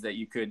grades that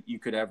you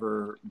could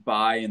ever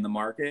buy in the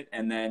market.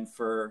 And then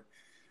for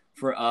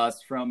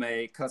us, from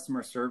a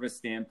customer service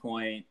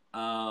standpoint,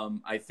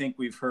 I think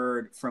we've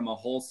heard from a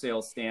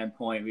wholesale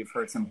standpoint, we've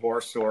heard some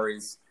horror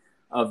stories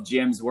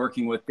gyms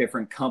working with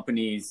different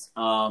companies,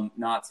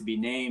 not to be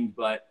named,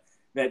 but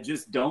that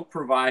just don't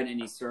provide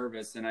any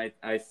service. And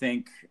I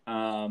think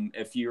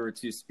if you were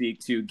to speak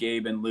to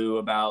Gabe and Lou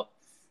about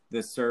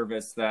the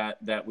service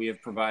that we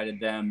have provided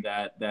them,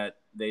 that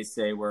they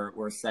say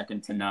we're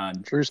second to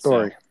none. True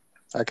story.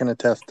 So, I can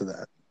attest to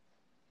that.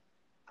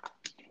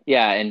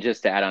 Yeah, and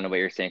just to add on to what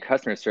you're saying,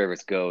 customer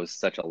service goes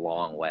such a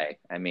long way.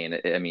 I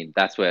mean,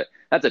 that's what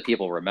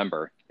people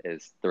remember,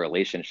 is the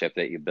relationship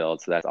that you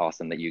build. So that's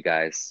awesome that you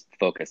guys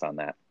focus on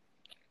that.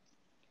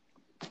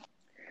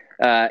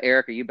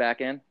 Eric, are you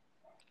back in?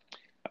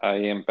 I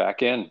am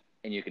back in.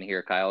 And you can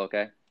hear Kyle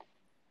okay?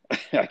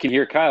 I can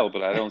hear Kyle,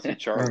 but I don't see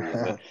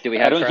Charlie. Do we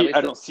have Charlie?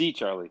 I don't see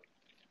Charlie.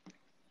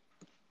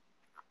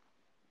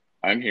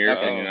 I'm here.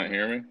 Okay. Can you not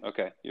hear me?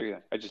 Okay, you're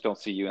good. I just don't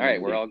see you. All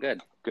right, we're all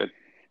good. Good.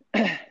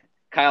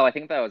 Kyle, I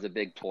think that was a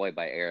big ploy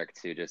by Eric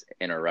to just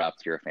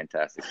interrupt your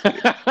fantastic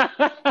speech.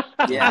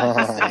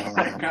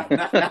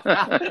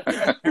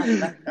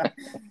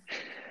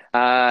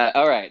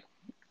 All right.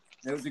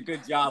 It was a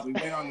good job. We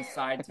went on the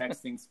side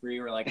texting spree.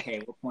 We're like,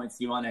 hey, what points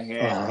do you want to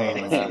hit? Hey,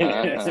 let's do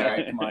this. All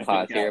right, come on.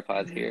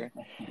 Pause here.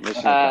 Mission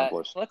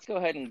accomplished. Let's go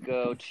ahead and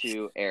go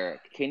to Eric.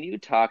 Can you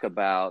talk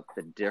about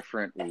the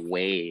different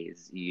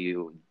ways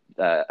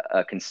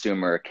a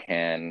consumer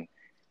can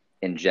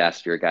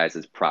ingest your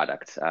guys'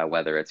 product,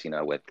 whether it's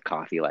with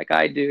coffee like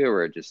I do,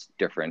 or just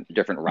different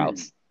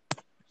routes?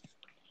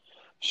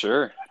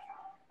 Sure.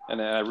 And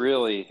I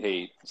really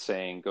hate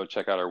saying go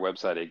check out our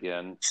website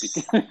again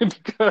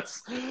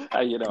because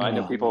I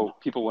know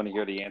people want to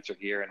hear the answer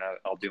here, and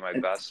I'll do my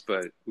best.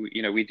 But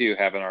we do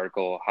have an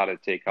article, how to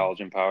take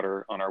collagen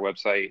powder, on our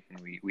website, and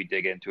we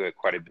dig into it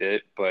quite a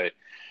bit. But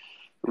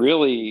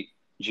really,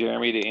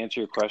 Jeremy, to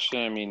answer your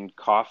question,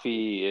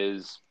 coffee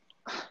is,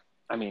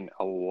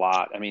 a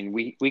lot.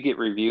 We get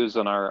reviews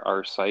on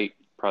our site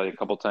probably a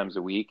couple times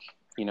a week,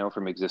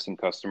 from existing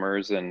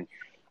customers, and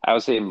I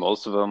would say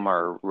most of them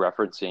are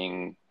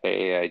referencing,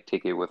 hey, I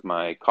take it with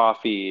my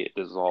coffee, it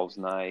dissolves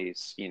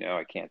nice,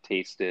 I can't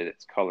taste it,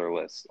 it's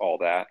colorless, all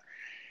that.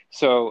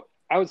 So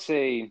I would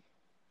say,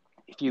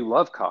 if you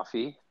love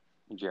coffee,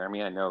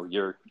 Jeremy, I know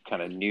you're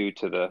kind of new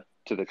to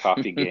the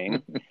coffee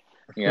game,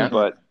 Yeah,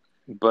 but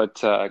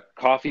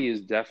coffee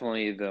is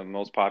definitely the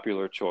most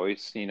popular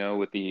choice,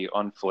 with the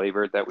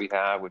unflavored that we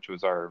have, which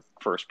was our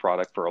first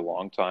product for a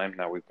long time.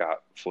 Now we've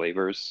got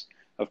flavors,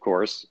 of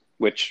course,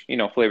 which,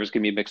 flavors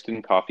can be mixed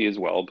in coffee as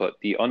well, but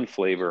the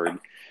unflavored,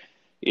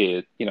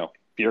 if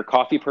you're a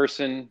coffee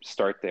person,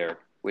 start there.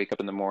 Wake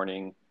up in the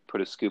morning, put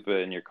a scoop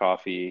in your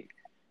coffee,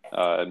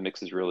 it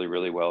mixes really,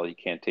 really well. You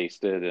can't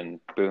taste it, and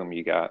boom,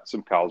 you got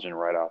some collagen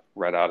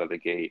right out of the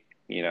gate,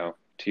 to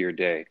your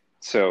day.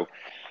 So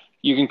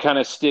you can kind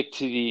of stick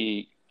to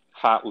the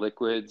hot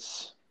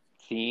liquids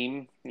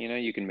theme.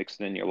 You can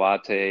mix it in your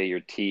latte, your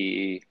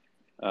tea,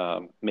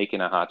 making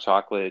a hot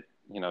chocolate.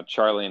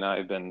 Charlie and I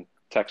have been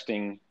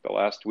texting the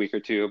last week or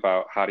two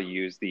about how to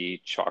use the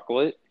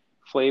chocolate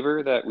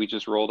flavor that we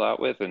just rolled out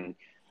with, and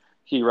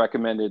he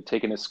recommended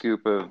taking a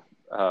scoop of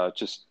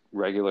just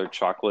regular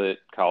chocolate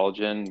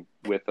collagen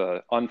with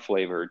a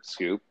unflavored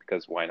scoop,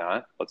 because why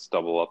not? Let's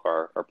double up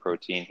our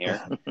protein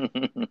here.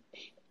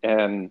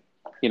 And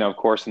of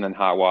course, and then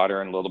hot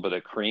water and a little bit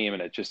of cream,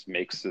 and it just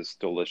makes this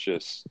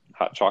delicious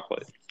hot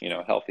chocolate,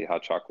 healthy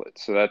hot chocolate.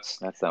 So that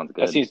sounds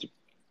good.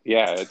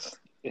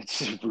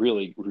 It's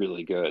really,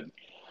 really good.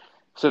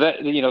 So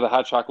that, the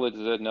hot chocolate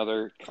is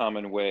another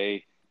common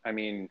way.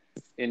 And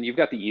you've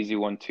got the easy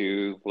one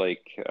too,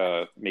 like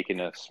making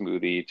a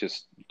smoothie.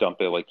 Just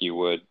dump in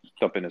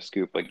a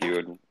scoop like you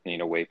would,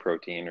 whey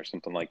protein or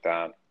something like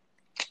that.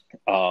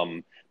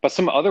 But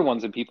some other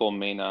ones that people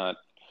may not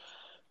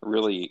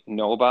really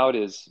know about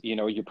is,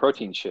 your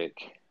protein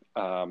shake.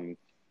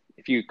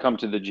 If you come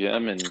to the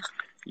gym and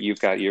you've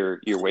got your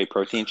whey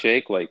protein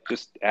shake,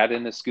 just add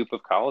in a scoop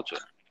of collagen.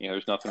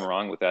 There's nothing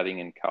wrong with adding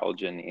in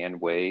collagen and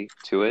whey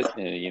to it.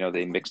 And,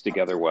 they mix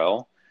together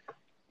well.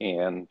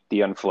 And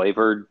the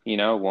unflavored,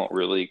 won't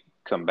really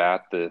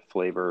combat the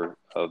flavor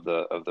of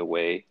the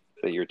whey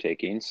that you're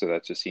taking. So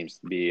that just seems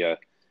to be a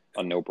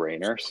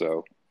no-brainer.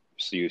 So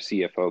you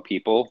CFO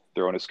people,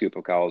 throw in a scoop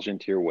of collagen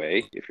to your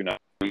whey if you're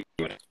not doing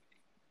it.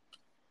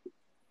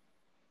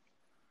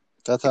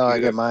 That's how I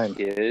get mine.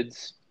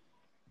 Kids,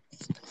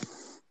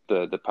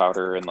 the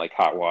powder in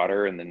hot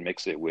water, and then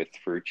mix it with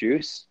fruit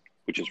juice,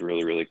 which is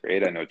really, really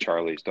great. I know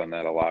Charlie's done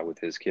that a lot with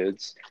his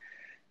kids.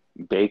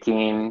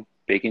 Baking's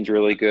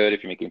really good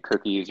if you're making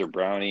cookies or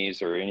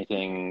brownies or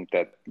anything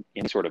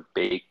any sort of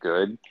baked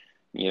good,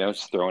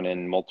 just throwing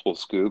in multiple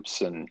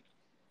scoops, and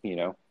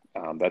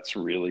that's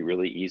really,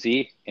 really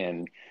easy.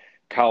 And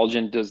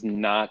collagen does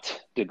not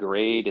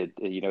degrade it.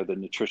 The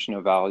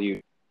nutritional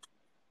value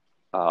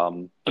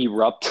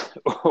erupt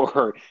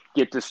or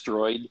get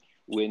destroyed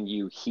when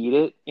you heat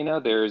it.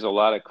 There's a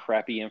lot of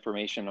crappy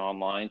information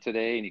online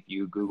today, and if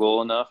you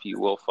Google enough, you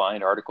will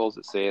find articles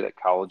that say that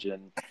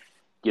collagen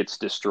gets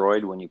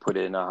destroyed when you put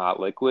it in a hot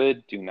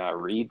liquid. Do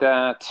not read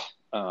that.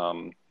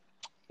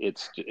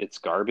 It's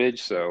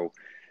garbage. So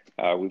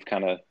we've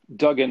kind of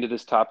dug into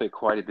this topic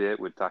quite a bit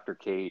with Dr.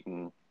 Kate,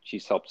 and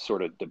she's helped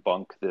sort of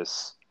debunk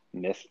this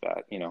myth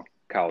that,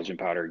 collagen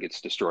powder gets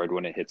destroyed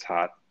when it hits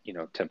hot,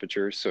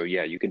 temperatures. So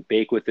yeah, you can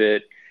bake with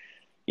it,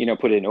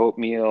 put in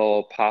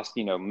oatmeal,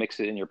 pasta, mix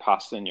it in your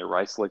pasta and your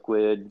rice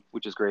liquid,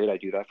 which is great. I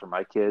do that for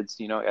my kids,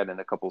 add in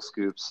a couple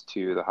scoops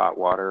to the hot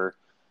water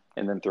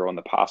and then throw in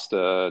the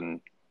pasta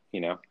and,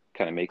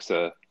 kind of makes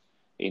a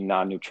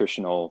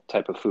non-nutritional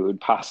type of food,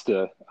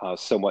 pasta,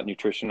 somewhat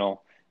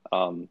nutritional,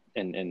 and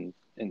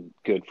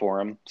good for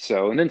them.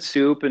 So, and then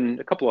soup and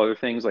a couple other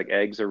things like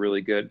eggs are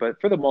really good, but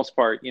for the most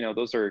part,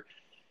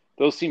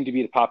 those seem to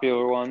be the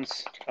popular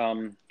ones.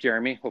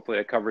 Jeremy, hopefully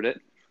I covered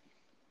it.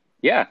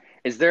 Yeah.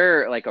 Is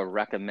there like a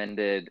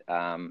recommended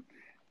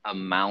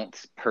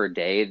amount per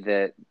day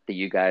that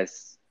you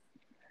guys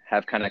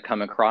have kind of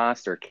come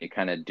across, or can you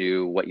kind of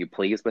do what you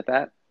please with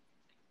that?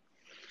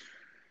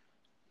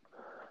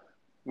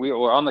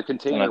 We're on the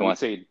container. We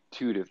say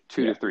two to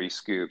three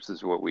scoops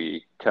is what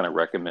we kind of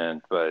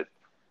recommend. But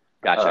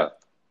gotcha.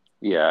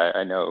 Yeah,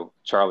 I know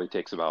Charlie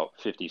takes about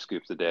 50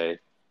 scoops a day,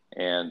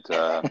 and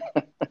the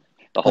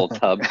whole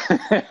tub.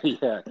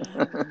 Yeah.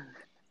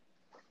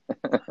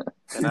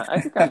 And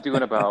I think I'm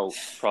doing about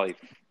probably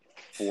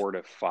 4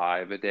 to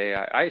 5 a day.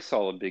 I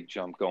saw a big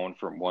jump going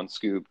from 1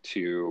 scoop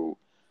to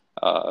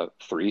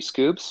 3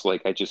 scoops.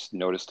 Like I just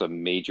noticed a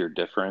major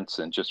difference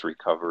in just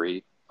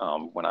recovery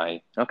when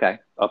I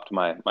upped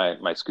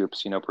my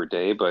scoops, per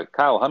day. But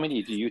Kyle, how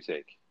many do you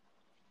take?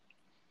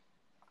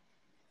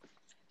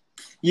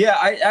 Yeah,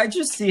 I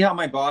just see how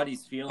my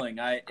body's feeling.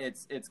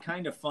 It's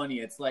kind of funny.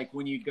 It's like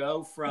when you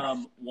go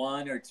from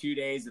 1 or 2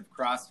 days of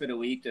CrossFit a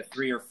week to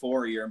 3 or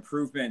 4, your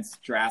improvements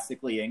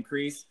drastically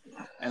increase.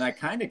 And I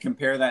kind of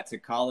compare that to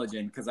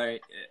collagen because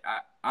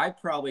I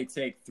probably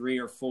take 3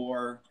 or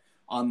 4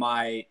 on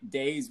my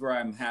days where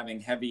I'm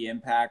having heavy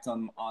impact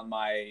on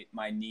my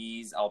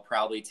knees. I'll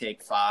probably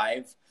take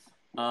 5.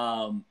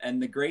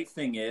 And the great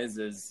thing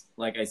is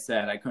like I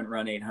said, I couldn't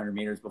run 800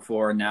 meters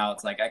before. Now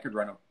it's like I could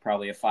run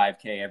probably a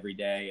 5K every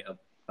day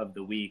of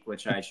the week,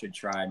 which I should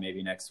try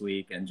maybe next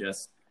week and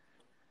just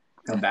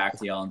come back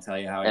to y'all and tell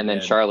you how. And then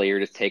did. Charlie,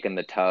 you're just taking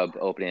the tub,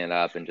 opening it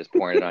up, and just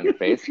pouring it on your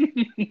face.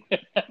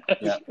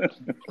 Yeah.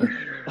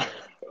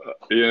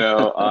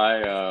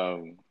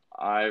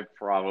 I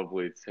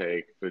probably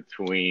take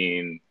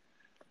between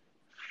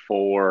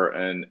 4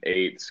 and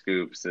 8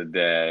 scoops a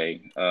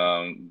day,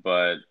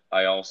 but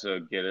I also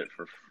get it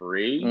for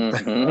free.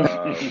 Mm-hmm.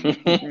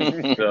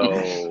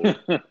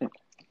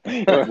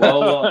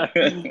 Whoa.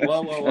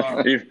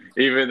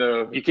 Even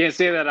though you can't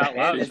say that out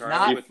loud,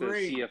 Charlie, with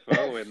free. The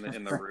CFO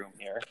in the room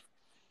here.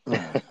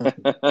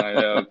 I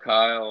know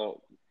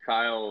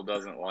Kyle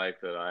doesn't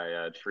like that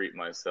I treat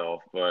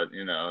myself, but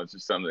it's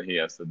just something he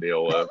has to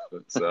deal with.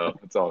 So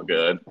it's all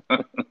good.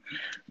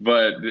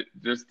 But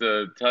just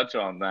to touch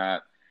on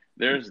that,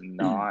 there's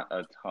not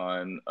a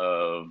ton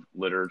of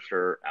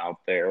literature out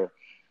there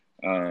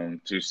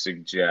to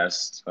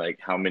suggest like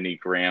how many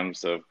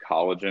grams of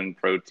collagen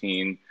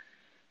protein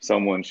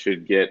someone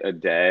should get a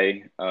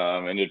day.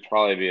 And it'd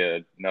probably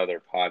be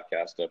another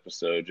podcast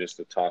episode just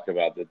to talk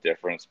about the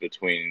difference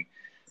between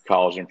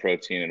collagen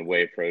protein and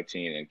whey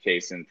protein and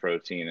casein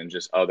protein and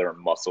just other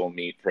muscle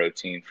meat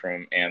protein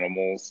from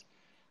animals.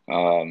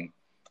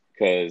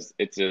 Because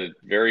it's a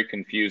very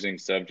confusing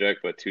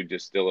subject, but to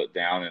distill it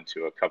down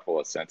into a couple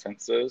of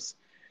sentences,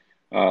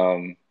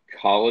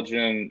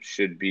 collagen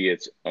should be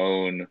its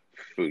own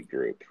food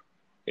group.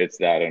 It's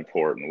that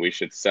important. We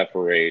should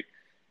separate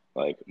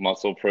like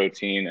muscle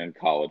protein and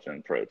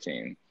collagen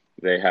protein.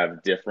 They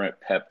have different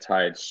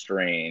peptide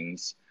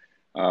strains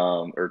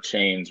or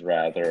chains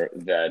rather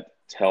that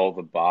tell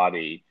the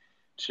body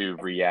to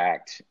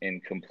react in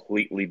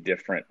completely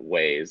different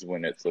ways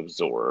when it's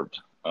absorbed.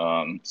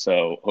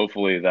 So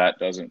hopefully that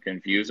doesn't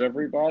confuse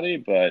everybody,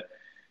 but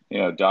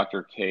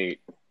Dr. Kate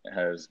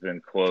has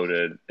been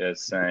quoted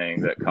as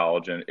saying that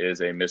collagen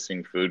is a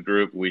missing food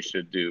group. We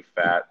should do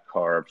fat,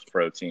 carbs,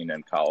 protein,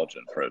 and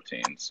collagen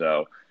protein.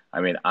 So,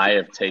 I mean, I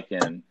have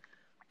taken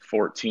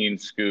 14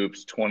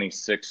 scoops,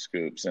 26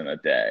 scoops in a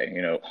day,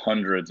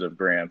 hundreds of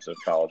grams of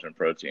collagen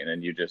protein.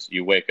 And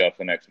you wake up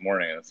the next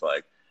morning and it's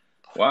like,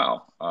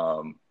 wow,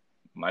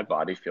 my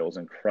body feels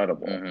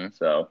incredible. Mm-hmm.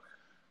 So,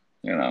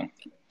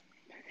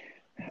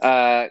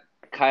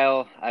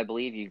 Kyle, I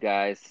believe you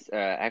guys,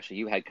 actually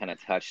you had kind of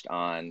touched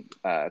on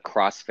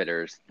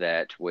CrossFitters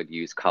that would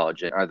use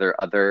collagen. Are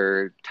there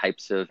other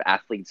types of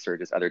athletes or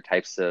just other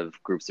types of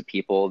groups of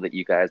people that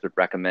you guys would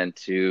recommend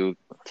to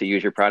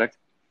use your product?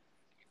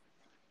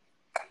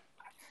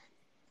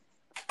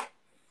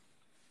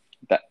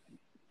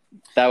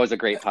 That was a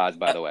great pause,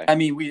 by the way. I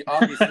mean, we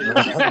obviously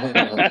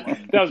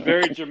that was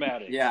very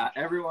dramatic. Yeah,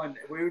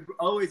 we would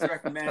always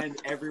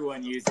recommend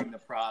everyone using the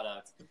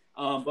product.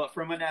 But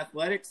from an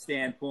athletic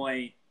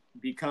standpoint,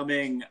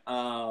 becoming,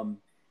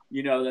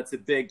 that's a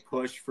big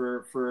push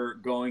for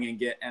going and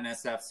get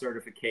NSF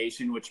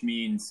certification, which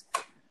means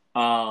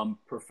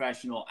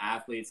professional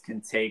athletes can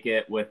take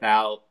it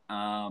without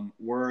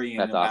worrying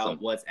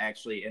about what's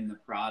actually in the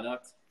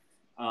product.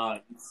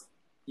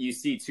 you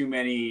see too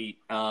many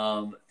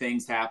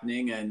things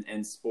happening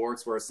in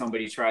sports where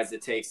somebody tries to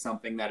take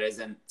something that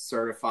isn't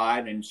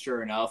certified, and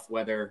sure enough,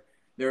 whether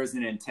there's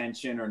an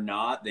intention or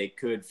not, they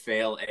could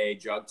fail a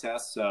drug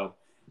test. So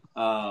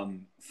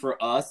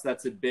for us,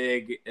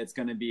 it's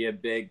going to be a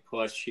big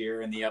push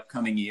here in the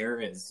upcoming year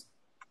is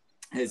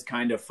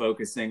kind of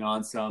focusing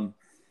on some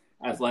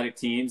athletic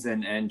teams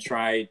and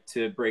try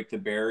to break the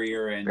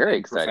barrier in Very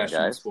exciting,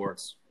 professional guys.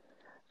 sports.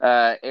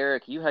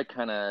 Eric, you had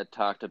kind of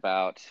talked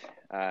about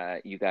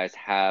you guys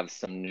have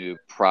some new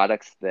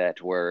products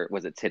that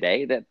was it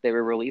today that they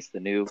were released, the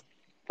new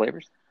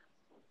flavors?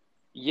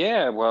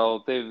 Yeah,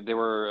 well, they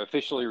were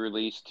officially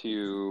released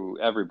to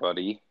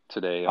everybody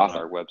today on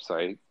Awesome. our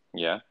website.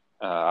 Yeah.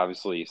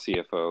 Obviously,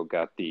 CFO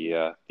got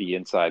the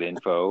inside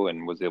info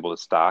and was able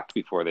to stock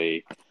before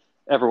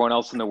everyone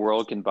else in the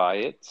world can buy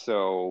it.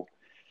 So,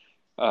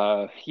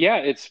 yeah,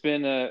 it's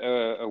been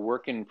a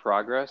work in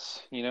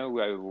progress. You know,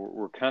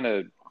 we're kind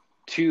of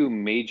two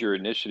major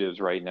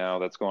initiatives right now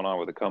that's going on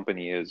with the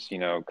company is, you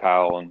know,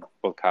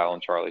 both Kyle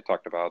and Charlie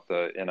talked about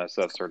the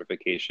NSF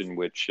certification,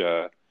 which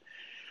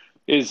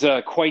is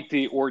quite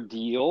the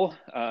ordeal,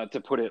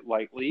 to put it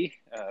lightly.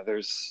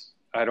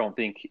 I don't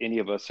think any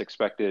of us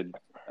expected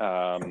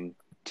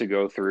to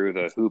go through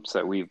the hoops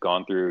that we've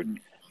gone through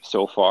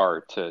so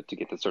far to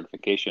get the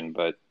certification,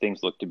 but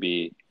things look to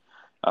be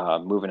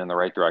moving in the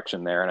right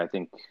direction there. And I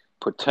think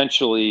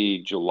potentially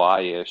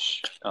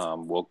July-ish,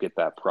 we'll get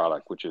that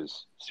product, which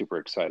is super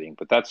exciting.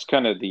 But that's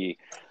kind of the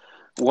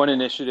one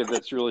initiative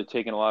that's really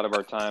taken a lot of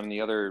our time.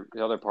 The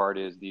other part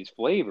is these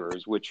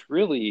flavors, which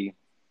really,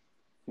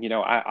 you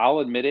know, I'll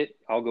admit it.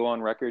 I'll go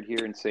on record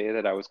here and say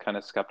that I was kind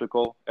of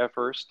skeptical at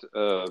first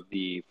of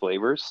the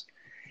flavors.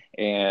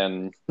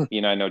 And,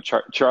 you know, I know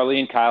Charlie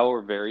and Kyle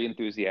were very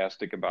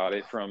enthusiastic about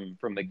it from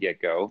the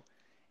get-go.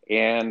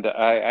 And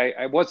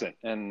I wasn't.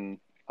 And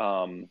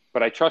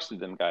but I trusted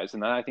them, guys.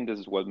 And I think this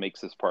is what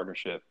makes this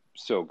partnership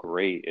so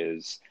great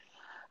is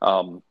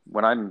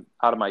when I'm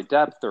out of my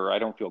depth or I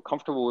don't feel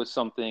comfortable with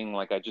something,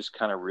 like I just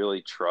kind of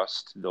really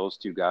trust those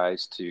two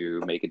guys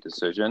to make a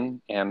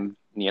decision. And,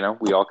 you know,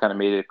 we all kind of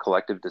made a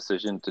collective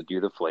decision to do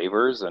the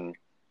flavors. And,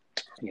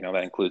 you know,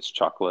 that includes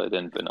chocolate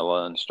and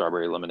vanilla and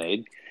strawberry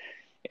lemonade.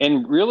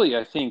 And really,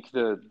 I think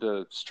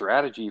the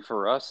strategy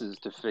for us is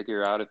to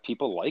figure out if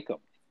people like them,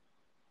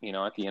 you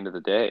know, at the end of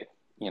the day.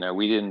 You know,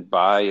 we didn't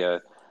buy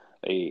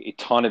a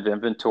ton of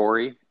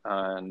inventory,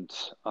 and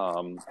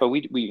but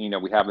we you know,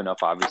 we have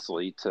enough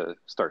obviously to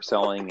start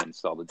selling and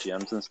sell the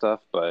gyms and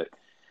stuff. But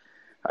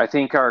I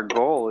think our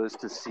goal is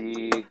to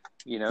see,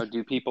 you know,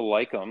 do people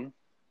like them,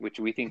 which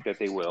we think that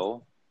they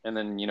will, and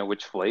then, you know,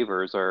 which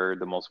flavors are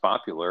the most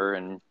popular,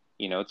 and,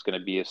 you know, it's going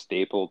to be a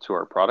staple to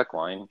our product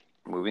line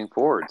moving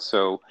forward.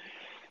 So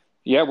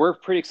yeah, we're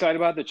pretty excited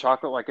about the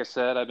chocolate. Like I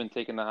said, I've been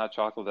taking the hot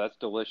chocolate. That's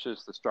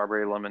delicious. The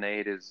strawberry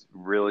lemonade is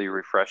really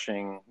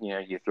refreshing. You know,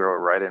 you throw it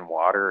right in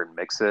water and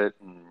mix it.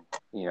 And,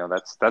 you know,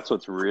 that's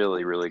what's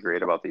really, really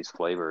great about these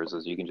flavors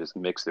is you can just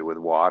mix it with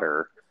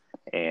water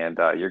and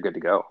you're good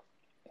to go.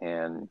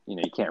 And, you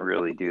know, you can't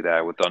really do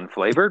that with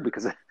unflavored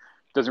because it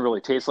doesn't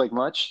really taste like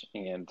much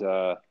and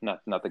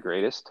not the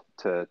greatest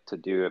to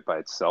do it by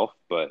itself.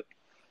 But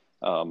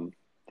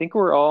I think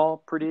we're all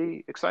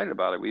pretty excited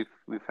about it.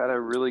 We've had a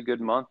really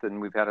good month and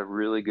we've had a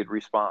really good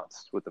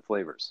response with the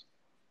flavors.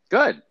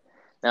 Good.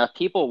 Now, if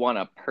people want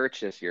to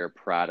purchase your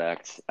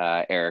product,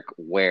 Eric,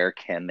 where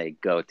can they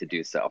go to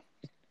do so?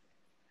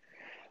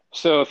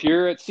 So if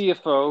you're at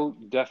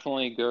CFO,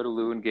 definitely go to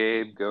Lou and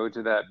Gabe, go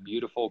to that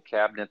beautiful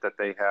cabinet that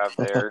they have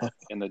there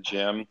in the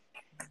gym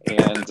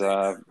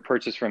and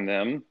purchase from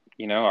them.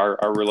 You know,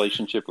 our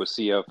relationship with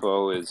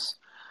CFO is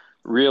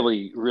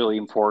really, really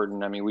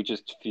important. I mean, we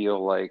just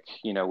feel like,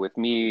 you know, with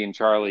me and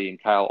Charlie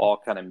and Kyle all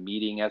kind of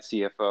meeting at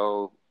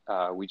CFO,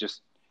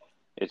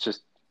 it's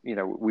just, you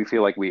know, we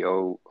feel like we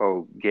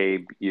owe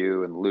Gabe,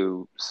 you, and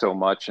Lou so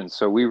much. And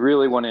so we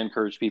really want to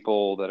encourage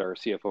people that are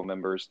CFO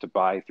members to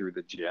buy through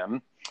the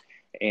gym.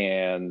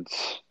 And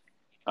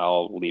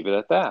I'll leave it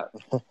at that.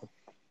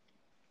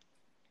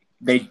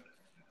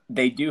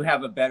 They do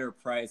have a better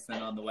price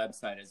than on the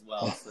website as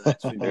well. So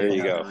that should be There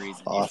you another go.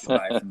 reason Awesome. you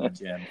should buy from the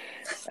gym.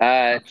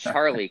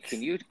 Charlie,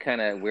 can you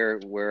kind of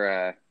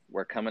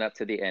we're coming up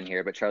to the end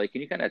here, but Charlie,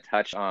 can you kind of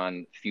touch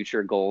on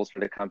future goals for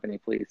the company,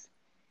 please?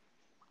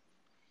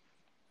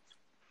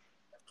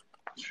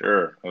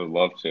 Sure, I would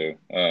love to.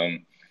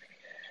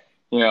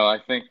 You know, I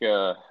think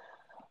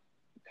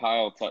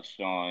Kyle touched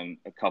on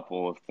a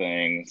couple of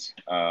things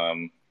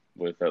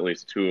with at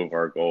least two of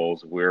our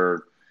goals.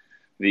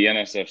 The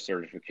NSF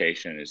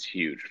certification is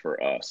huge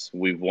for us.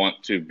 We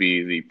want to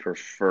be the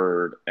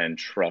preferred and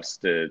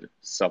trusted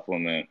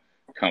supplement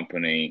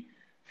company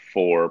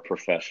for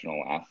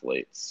professional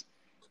athletes.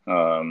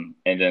 And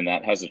then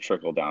that has a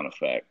trickle-down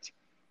effect.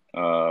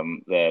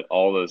 That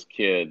all those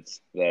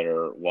kids that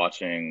are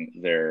watching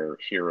their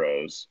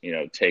heroes, you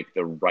know, take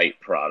the right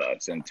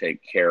products and take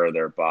care of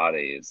their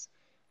bodies,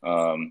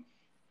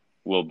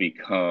 will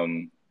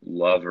become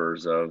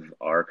lovers of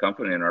our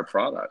company and our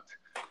product.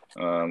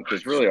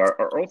 Because really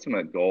our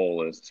ultimate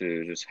goal is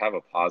to just have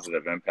a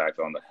positive impact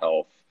on the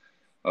health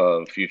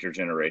of future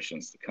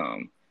generations to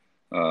come.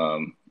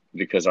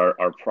 Because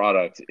our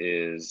product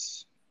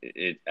is,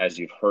 as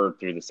you've heard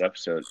through this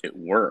episode, it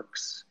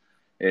works.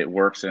 It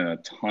works in a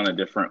ton of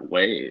different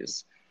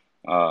ways.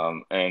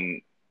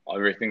 And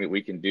everything that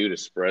we can do to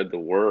spread the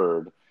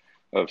word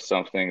of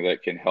something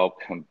that can help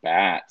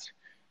combat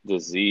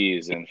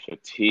disease and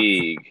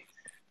fatigue,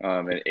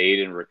 and aid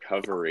in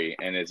recovery,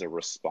 and is a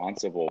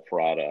responsible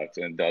product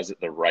and does it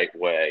the right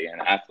way,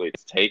 and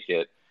athletes take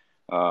it.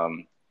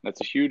 That's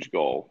a huge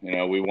goal.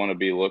 We want to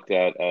be looked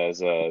at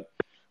as a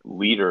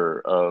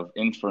leader of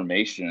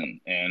information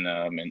and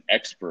an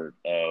expert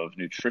of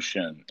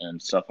nutrition and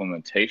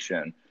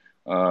supplementation.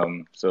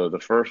 So the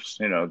first,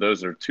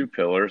 those are two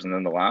pillars. And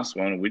then the last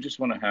one, we just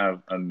want to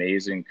have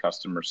amazing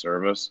customer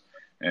service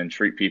and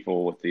treat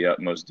people with the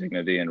utmost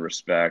dignity and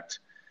respect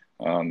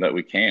that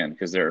we can,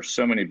 because there are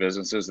so many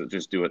businesses that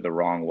just do it the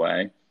wrong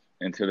way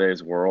in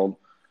today's world.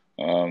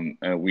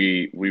 And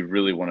we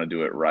really want to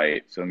do it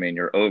right. So,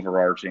 your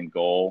overarching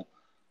goal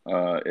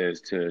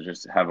is to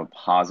just have a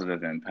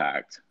positive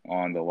impact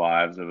on the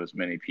lives of as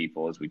many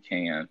people as we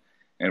can.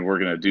 And we're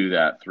going to do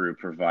that through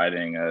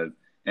providing a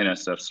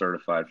NSF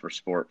certified for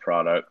sport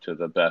product to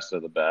the best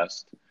of the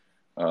best.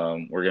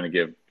 We're going to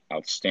give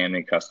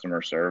outstanding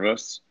customer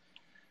service.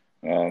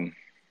 And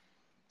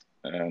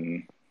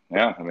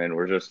yeah,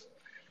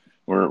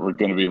 we're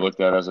going to be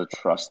looked at as a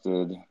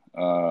trusted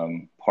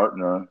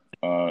partner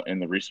in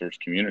the research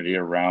community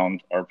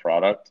around our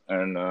product,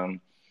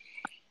 and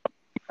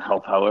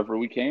help however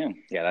we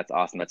can. Yeah, that's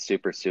awesome. That's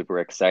super, super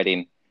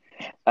exciting.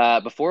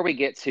 Before we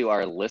get to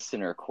our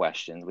listener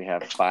questions, we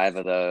have 5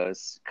 of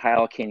those.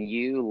 Kyle, can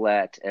you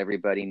let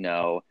everybody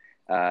know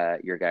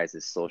your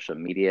guys' social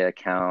media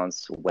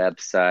accounts,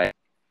 website?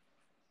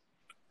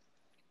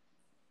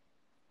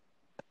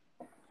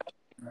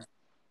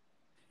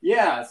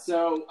 Yeah,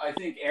 so I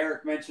think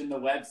Eric mentioned the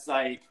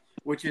website,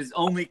 which is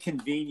only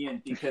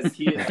convenient because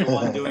he is the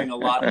one doing a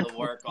lot of the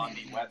work on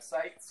the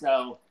website.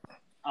 So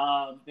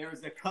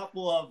there's a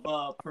couple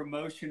of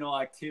promotional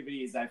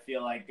activities I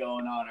feel like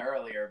going on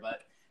earlier,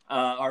 but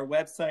our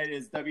website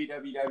is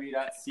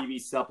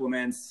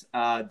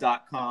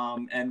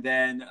www.cbsupplements.com. And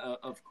then,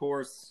 of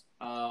course,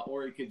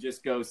 or you could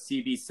just go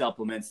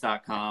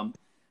cbsupplements.com.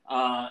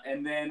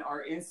 And then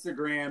our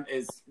Instagram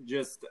is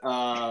just,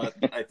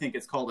 I think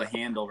it's called a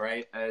handle,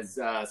 right? As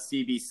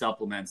CB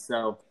Supplements.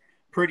 So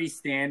pretty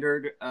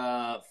standard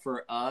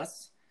for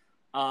us.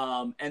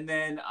 And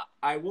then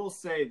I will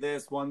say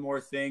this one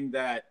more thing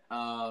that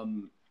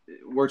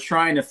we're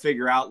trying to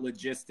figure out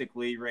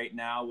logistically right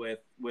now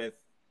with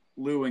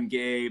Lou and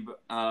Gabe.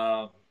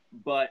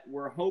 But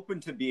we're hoping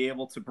to be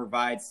able to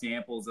provide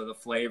samples of the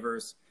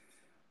flavors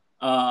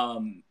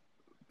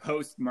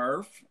post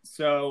Murph.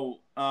 So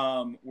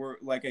we're,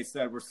 like I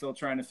said, we're still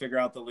trying to figure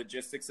out the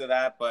logistics of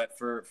that. But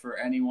for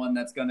anyone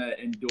that's going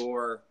to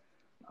endure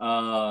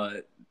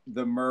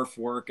the Murph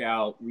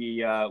workout,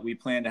 we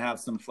plan to have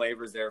some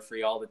flavors there for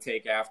y'all to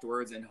take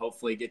afterwards, and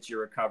hopefully get you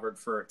recovered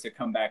to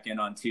come back in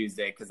on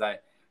Tuesday. Because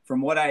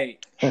from what I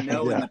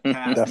know in the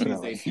past,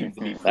 definitely. Tuesday seems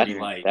to be pretty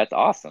light. That's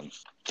awesome.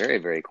 Very,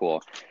 very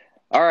cool.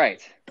 All right,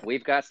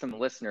 we've got some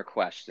listener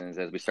questions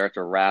as we start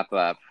to wrap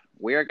up.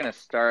 We are going to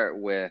start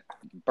with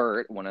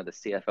Bert, one of the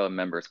CFO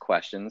members'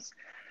 questions.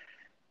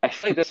 I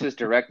feel like this was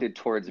directed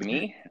towards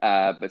me,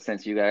 but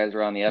since you guys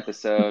were on the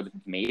episode,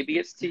 maybe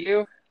it's to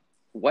you.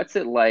 What's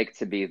it like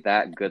to be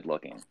that good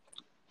looking?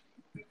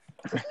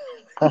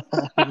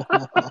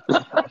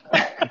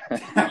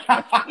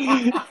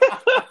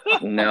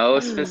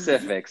 No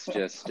specifics,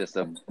 just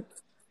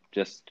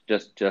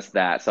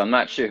that. So I'm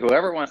not sure.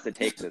 Whoever wants to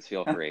take this,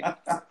 feel free.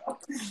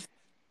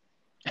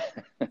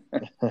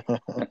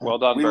 Well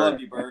done, We Bert.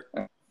 love you, Bert.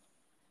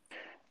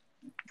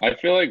 I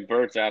feel like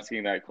Bert's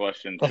asking that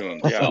question to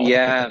himself.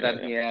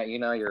 Yeah,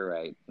 you're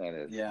right. That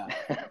is. Yeah.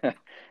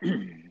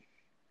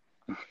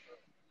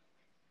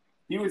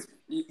 He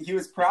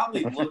was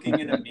probably looking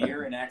in a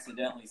mirror and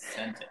accidentally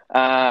sent it.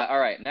 All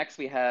right. Next,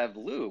 we have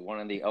Lou, one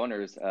of the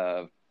owners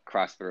of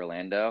CrossFit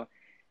Orlando.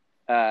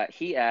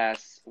 He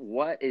asks,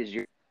 "What is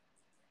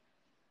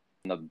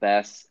the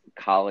best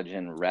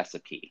collagen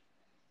recipe?"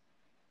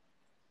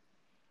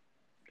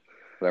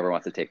 Whoever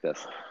wants to take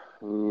this.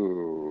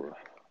 Ooh.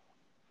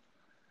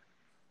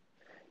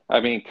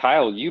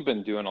 Kyle, you've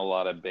been doing a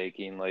lot of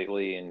baking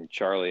lately, and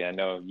Charlie, I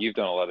know you've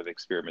done a lot of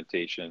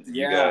experimentation.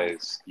 Yeah.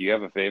 You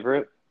have a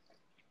favorite?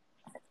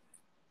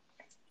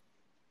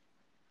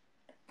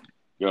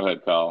 Go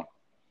ahead, Kyle.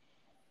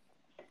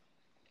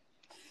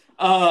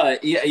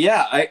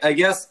 Yeah. I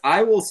guess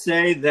I will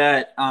say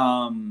that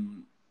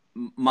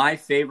my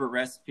favorite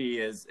recipe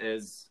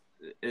is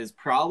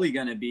probably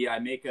going to be, I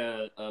make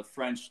a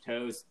French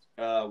toast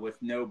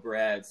with no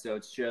bread, so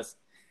it's just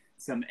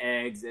some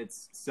eggs,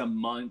 it's some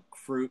monk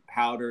fruit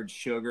powdered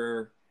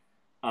sugar,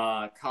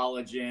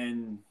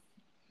 collagen,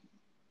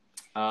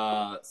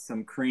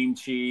 some cream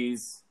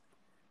cheese,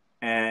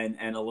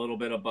 and a little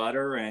bit of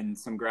butter and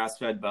some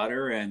grass-fed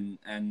butter,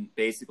 and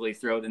basically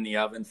throw it in the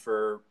oven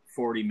for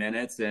 40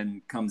 minutes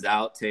and comes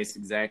out, tastes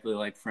exactly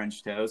like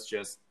French toast,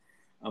 just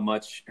a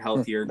much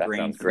healthier, That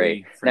sounds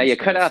great. grain-free Now French you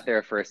cut toast. out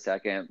there for a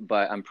second,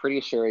 but I'm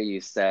pretty sure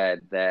you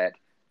said that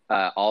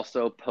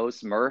also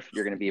post Murph,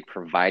 you're going to be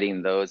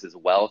providing those as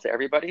well to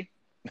everybody.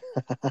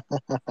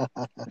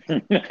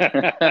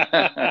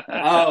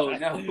 Oh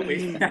no!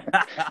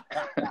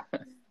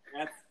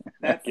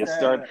 That's Get good.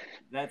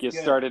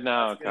 started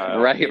now, That's good. Kyle.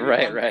 Right, Maybe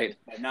right, one right. day,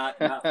 but not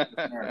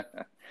for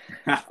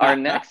Our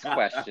next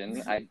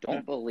question, I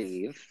don't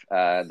believe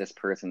this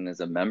person is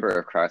a member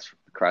of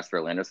CrossFit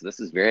Orlando, so this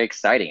is very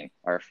exciting.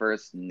 Our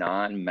first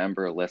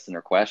non-member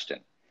listener question.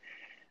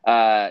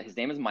 His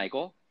name is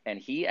Michael, and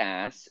he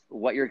asks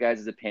what your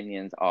guys'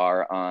 opinions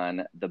are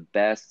on the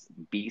best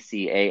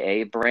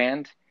BCAA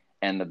brand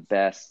and the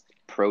best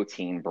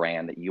protein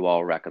brand that you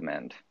all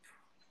recommend.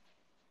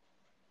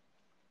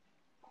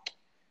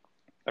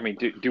 I mean,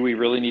 do we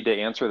really need to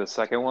answer the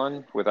second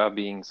one without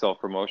being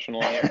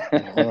self-promotional here?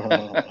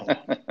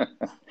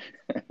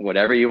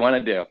 Whatever you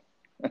want to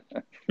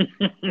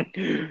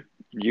do.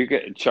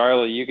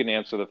 Charlie, you can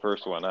answer the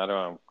first one. I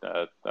don't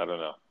know.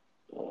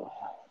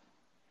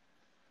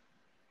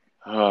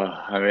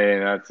 I mean,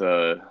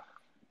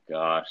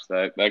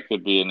 that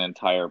could be an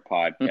entire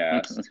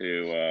podcast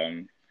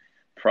to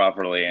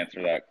properly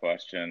answer that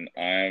question.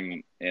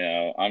 I'm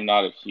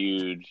not a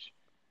huge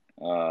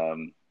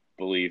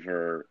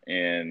believer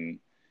in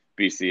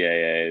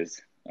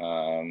BCAAs.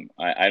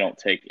 I don't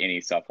take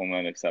any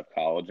supplement except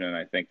collagen.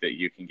 I think that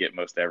you can get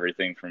most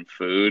everything from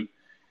food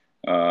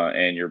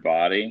and your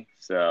body.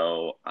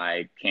 So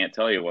I can't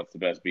tell you what's the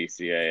best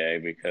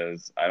BCAA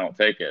because I don't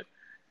take it.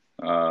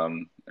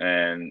 And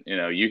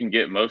you can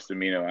get most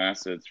amino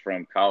acids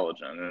from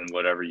collagen, and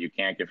whatever you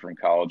can't get from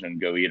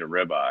collagen, go eat a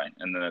ribeye,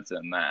 and then it's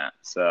in that.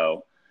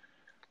 So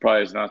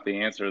probably is not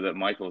the answer that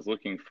Michael's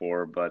looking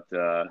for, but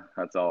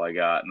that's all I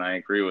got. And I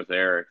agree with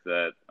Eric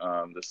that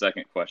the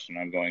second question,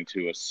 I'm going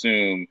to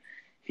assume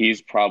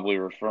he's probably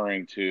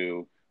referring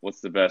to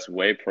what's the best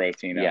whey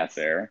protein out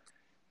there.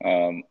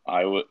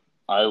 I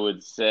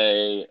would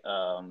say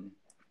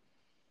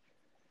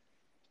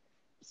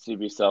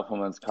CB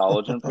Supplements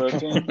collagen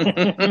protein.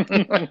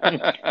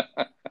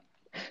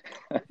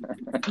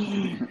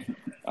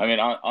 I mean,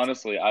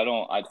 honestly, I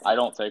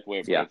don't take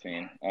whey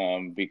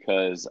protein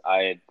because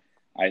I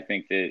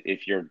think that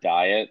if your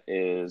diet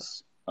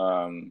is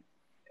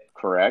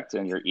correct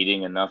and you're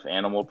eating enough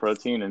animal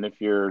protein, and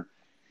if you're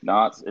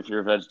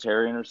a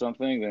vegetarian or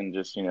something, then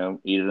just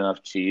eat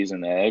enough cheese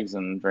and eggs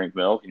and drink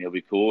milk and you'll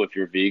be cool. If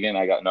you're vegan,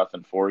 I got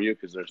nothing for you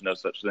because there's no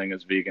such thing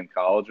as vegan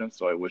collagen,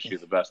 so I wish you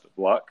the best of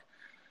luck.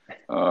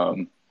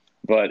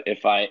 But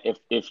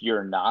if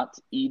you're not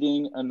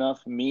eating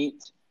enough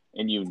meat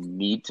and you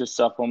need to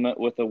supplement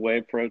with a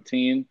whey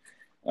protein,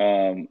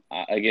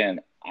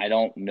 again, I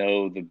don't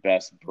know the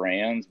best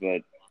brands,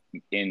 but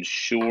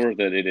ensure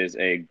that it is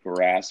a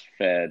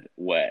grass-fed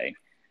whey,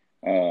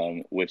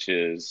 which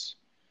is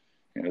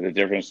the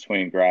difference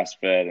between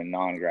grass-fed and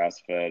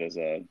non-grass-fed is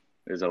a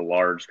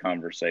large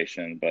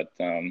conversation. But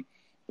the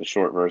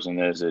short version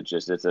is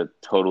it's a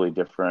totally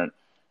different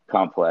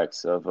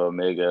complex of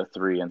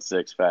omega-3 and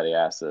 6 fatty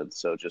acids.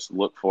 So just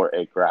look for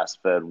a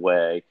grass-fed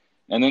whey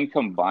and then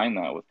combine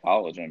that with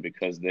collagen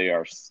because they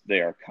are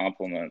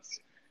complements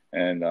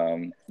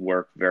and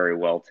work very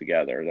well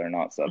together. They're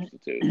not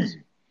substitutes.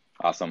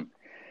 Awesome.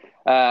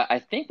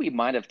 I think we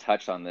might have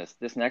touched on this.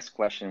 This next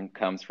question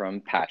comes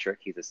from Patrick.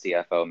 He's a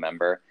CFO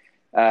member.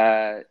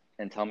 And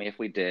tell me if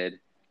we did.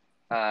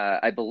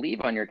 I believe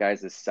on your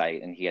guys'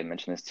 site, and he had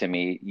mentioned this to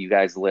me, you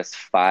guys list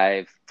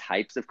 5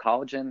 types of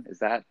collagen. Is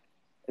that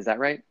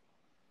right?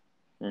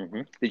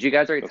 Mm-hmm. Did you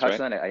guys already touch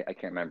on it? I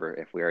can't remember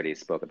if we already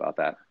spoke about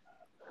that.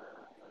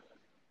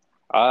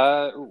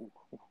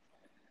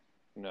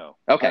 No.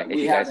 Okay, if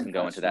you guys can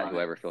go into that,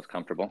 whoever feels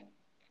comfortable.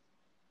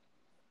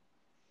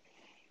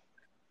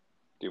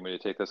 Do you want me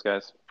to take this,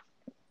 guys?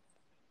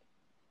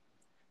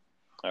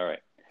 All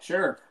right.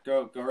 Sure.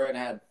 Go right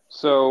ahead.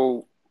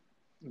 So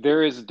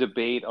there is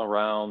debate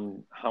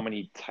around how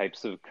many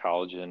types of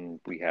collagen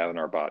we have in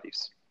our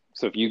bodies.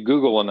 So if you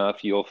Google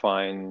enough, you'll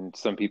find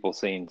some people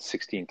saying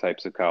 16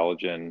 types of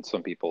collagen,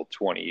 some people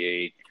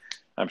 28.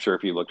 I'm sure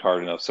if you looked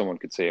hard enough, someone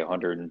could say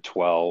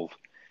 112.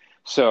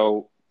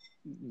 So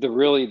the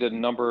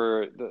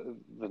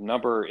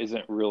number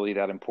isn't really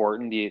that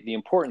important. The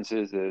importance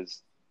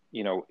is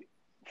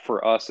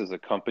for us as a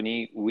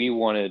company, we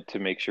wanted to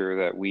make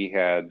sure that we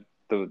had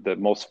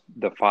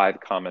the 5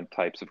 common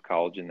types of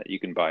collagen that you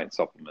can buy in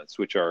supplements,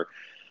 which are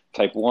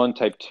type 1,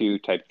 type 2,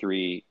 type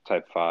 3,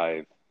 type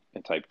 5,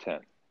 and type 10.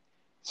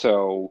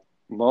 So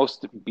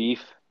most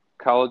beef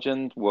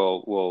collagen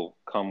will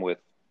come with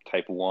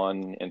type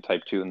 1 and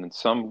type 2, and then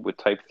some with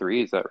type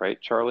 3. Is that right,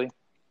 Charlie?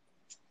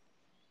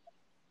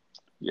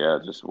 Yeah,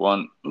 just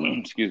one.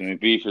 Excuse me.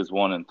 Beef is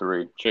 1 and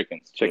 3.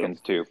 Chickens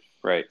 2.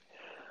 Right.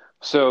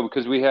 So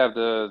because we have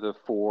the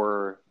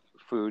 4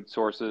 food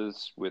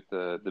sources with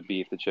the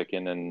beef, the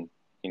chicken, and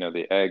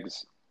the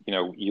eggs,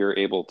 you're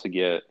able to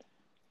get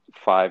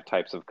 5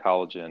 types of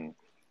collagen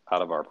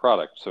out of our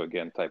product. So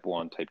again, type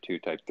 1, type 2,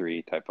 type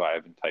 3, type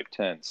 5, and type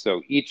 10.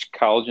 So each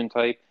collagen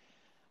type,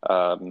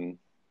 and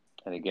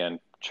again,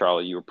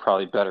 Charlie, you were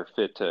probably better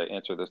fit to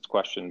answer this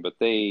question, but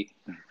the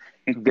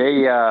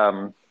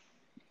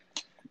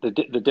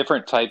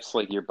different types,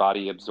 like your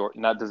body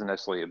doesn't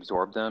necessarily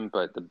absorb them,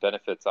 but the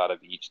benefits out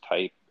of each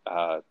type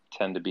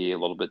tend to be a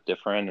little bit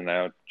different. And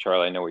now,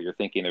 Charlie, I know what you're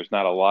thinking. There's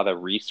not a lot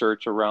of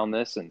research around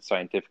this and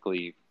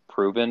scientifically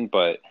proven,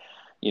 but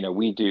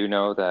we do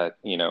know that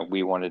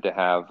we wanted to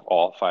have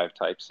all 5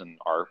 types in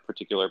our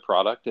particular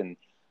product, and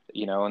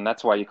and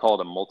that's why you call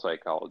it a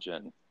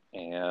multi-collagen.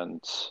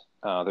 And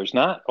there's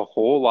not a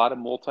whole lot of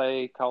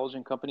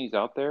multi-collagen companies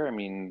out there. I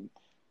mean,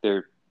 there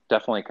are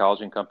definitely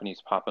collagen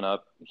companies popping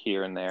up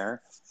here and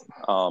there,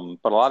 but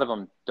a lot of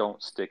them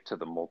don't stick to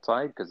the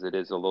multi because it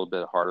is a little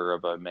bit harder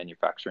of a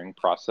manufacturing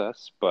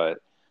process. But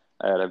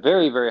at a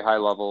very, very high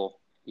level,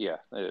 yeah,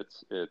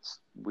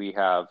 we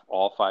have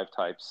all 5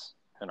 types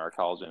in our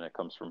collagen. It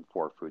comes from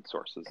 4 food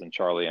sources. And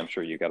Charlie, I'm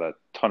sure you got a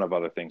ton of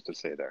other things to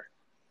say there.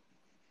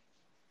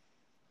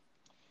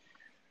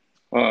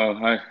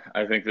 Well,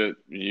 I think that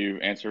you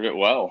answered it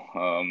well.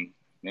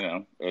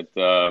 To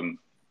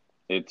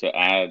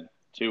add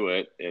to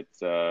it,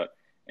 it's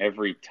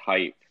every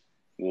type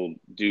will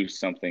do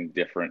something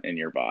different in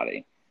your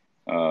body.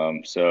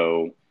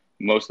 So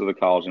most of the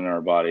collagen in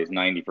our bodies,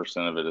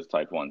 90% of it is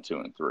type 1, 2,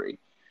 and 3.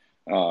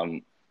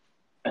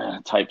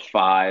 Type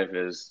 5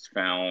 is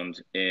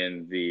found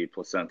in the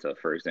placenta,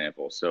 for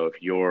example. So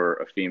if you're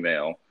a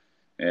female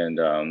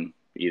and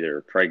either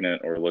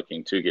pregnant or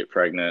looking to get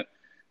pregnant,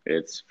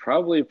 it's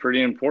probably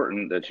pretty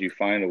important that you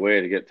find a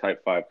way to get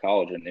type 5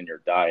 collagen in your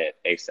diet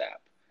ASAP.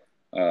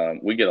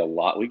 We get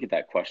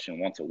that question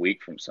once a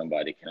week from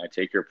somebody. Can I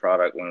take your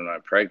product when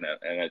I'm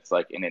pregnant? And it's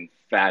like an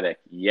emphatic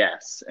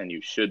yes, and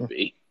you should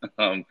be.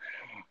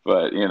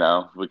 But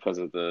because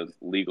of the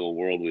legal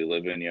world we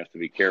live in, you have to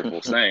be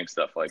careful saying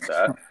stuff like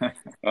that.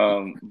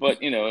 But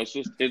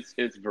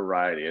it's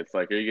variety. It's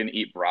like, are you going to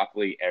eat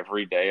broccoli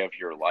every day of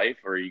your life,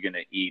 or are you going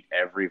to eat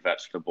every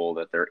vegetable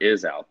that there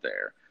is out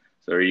there?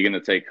 So are you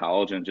going to take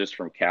collagen just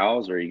from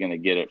cows, or are you going to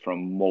get it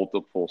from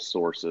multiple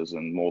sources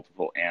and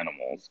multiple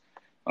animals?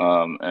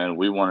 And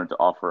we wanted to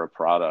offer a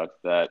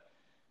product that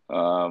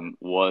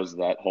was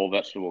that whole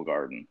vegetable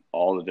garden,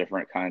 all the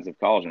different kinds of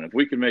collagen. If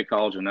we could make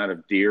collagen out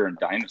of deer and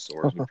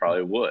dinosaurs, we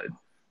probably would,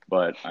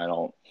 but I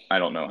don't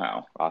know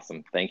how.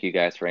 Awesome. Thank you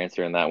guys for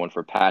answering that one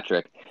for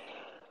Patrick.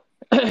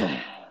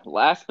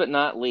 Last but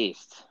not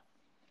least,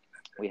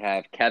 we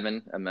have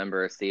Kevin, a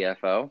member of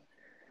CFO.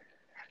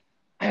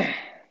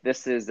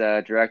 This is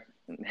direct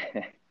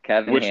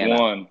Kevin. Which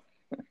Hanna. one?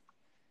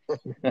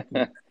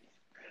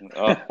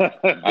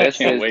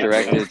 This is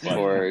directed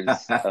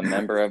towards a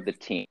member of the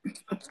team.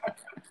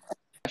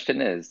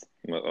 Question is,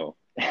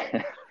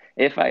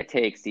 if I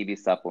take CB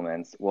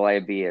supplements, will I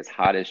be as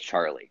hot as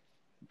Charlie?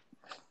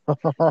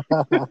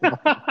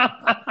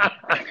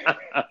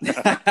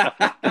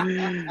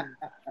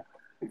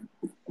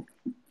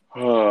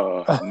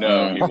 Oh,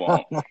 no, he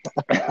won't.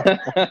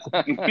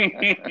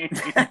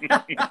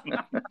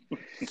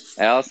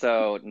 I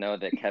also know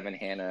that Kevin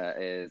Hanna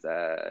is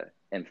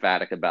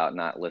emphatic about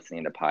not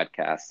listening to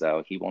podcasts,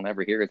 so he won't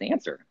ever hear his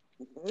answer.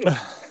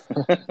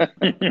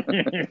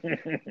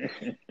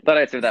 Thought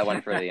I'd save that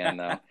one for the end,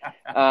 though.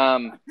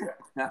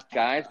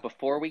 Guys,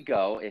 before we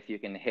go, if you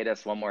can hit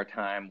us one more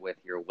time with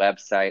your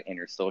website and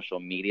your social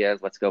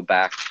medias, let's go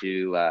back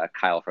to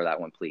Kyle for that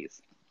one,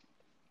 please.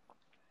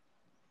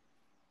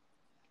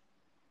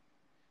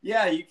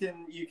 Yeah, you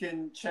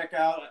can check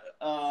out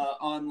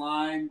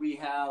online. We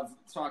have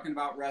talking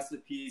about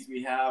recipes.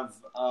 We have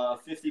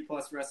 50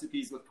 plus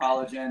recipes with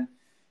collagen.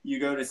 You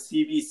go to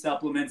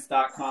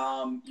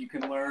cbsupplements.com. You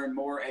can learn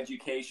more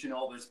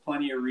educational. There's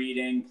plenty of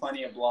reading,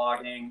 plenty of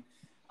blogging.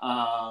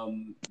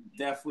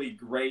 Definitely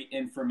great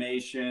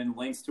information.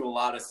 Links to a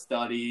lot of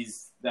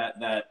studies that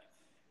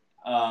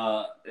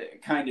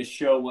kind of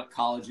show what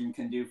collagen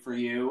can do for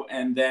you.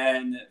 And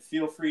then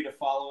feel free to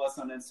follow us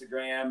on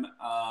Instagram,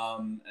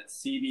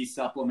 CB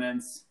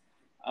Supplements,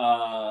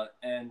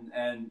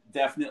 and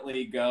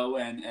definitely go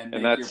and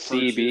make that's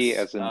your purchase, CB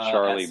as in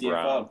Charlie at CFO.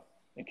 Brown,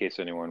 in case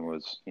anyone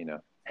was,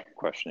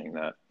 questioning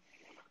that.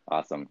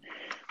 Awesome.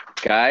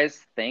 Guys,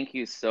 thank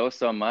you so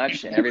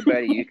much. And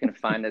everybody, you can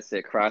find us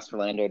at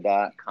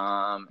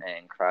crossforlando.com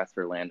and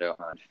crossforlando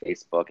on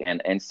Facebook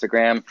and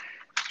Instagram.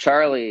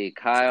 Charlie,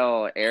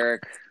 Kyle,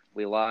 Eric,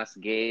 we lost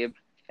Gabe,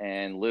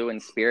 and Lou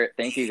and Spirit.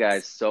 Thank you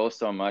guys so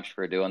much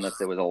for doing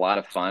this. It was a lot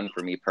of fun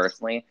for me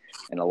personally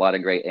and a lot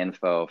of great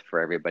info for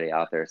everybody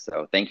out there.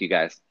 So thank you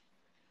guys.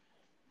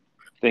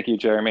 Thank you,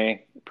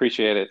 Jeremy.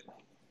 Appreciate it.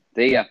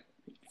 See ya.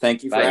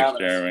 Thank you for Bye. having us.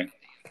 Jeremy.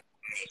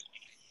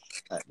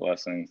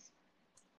 Blessings.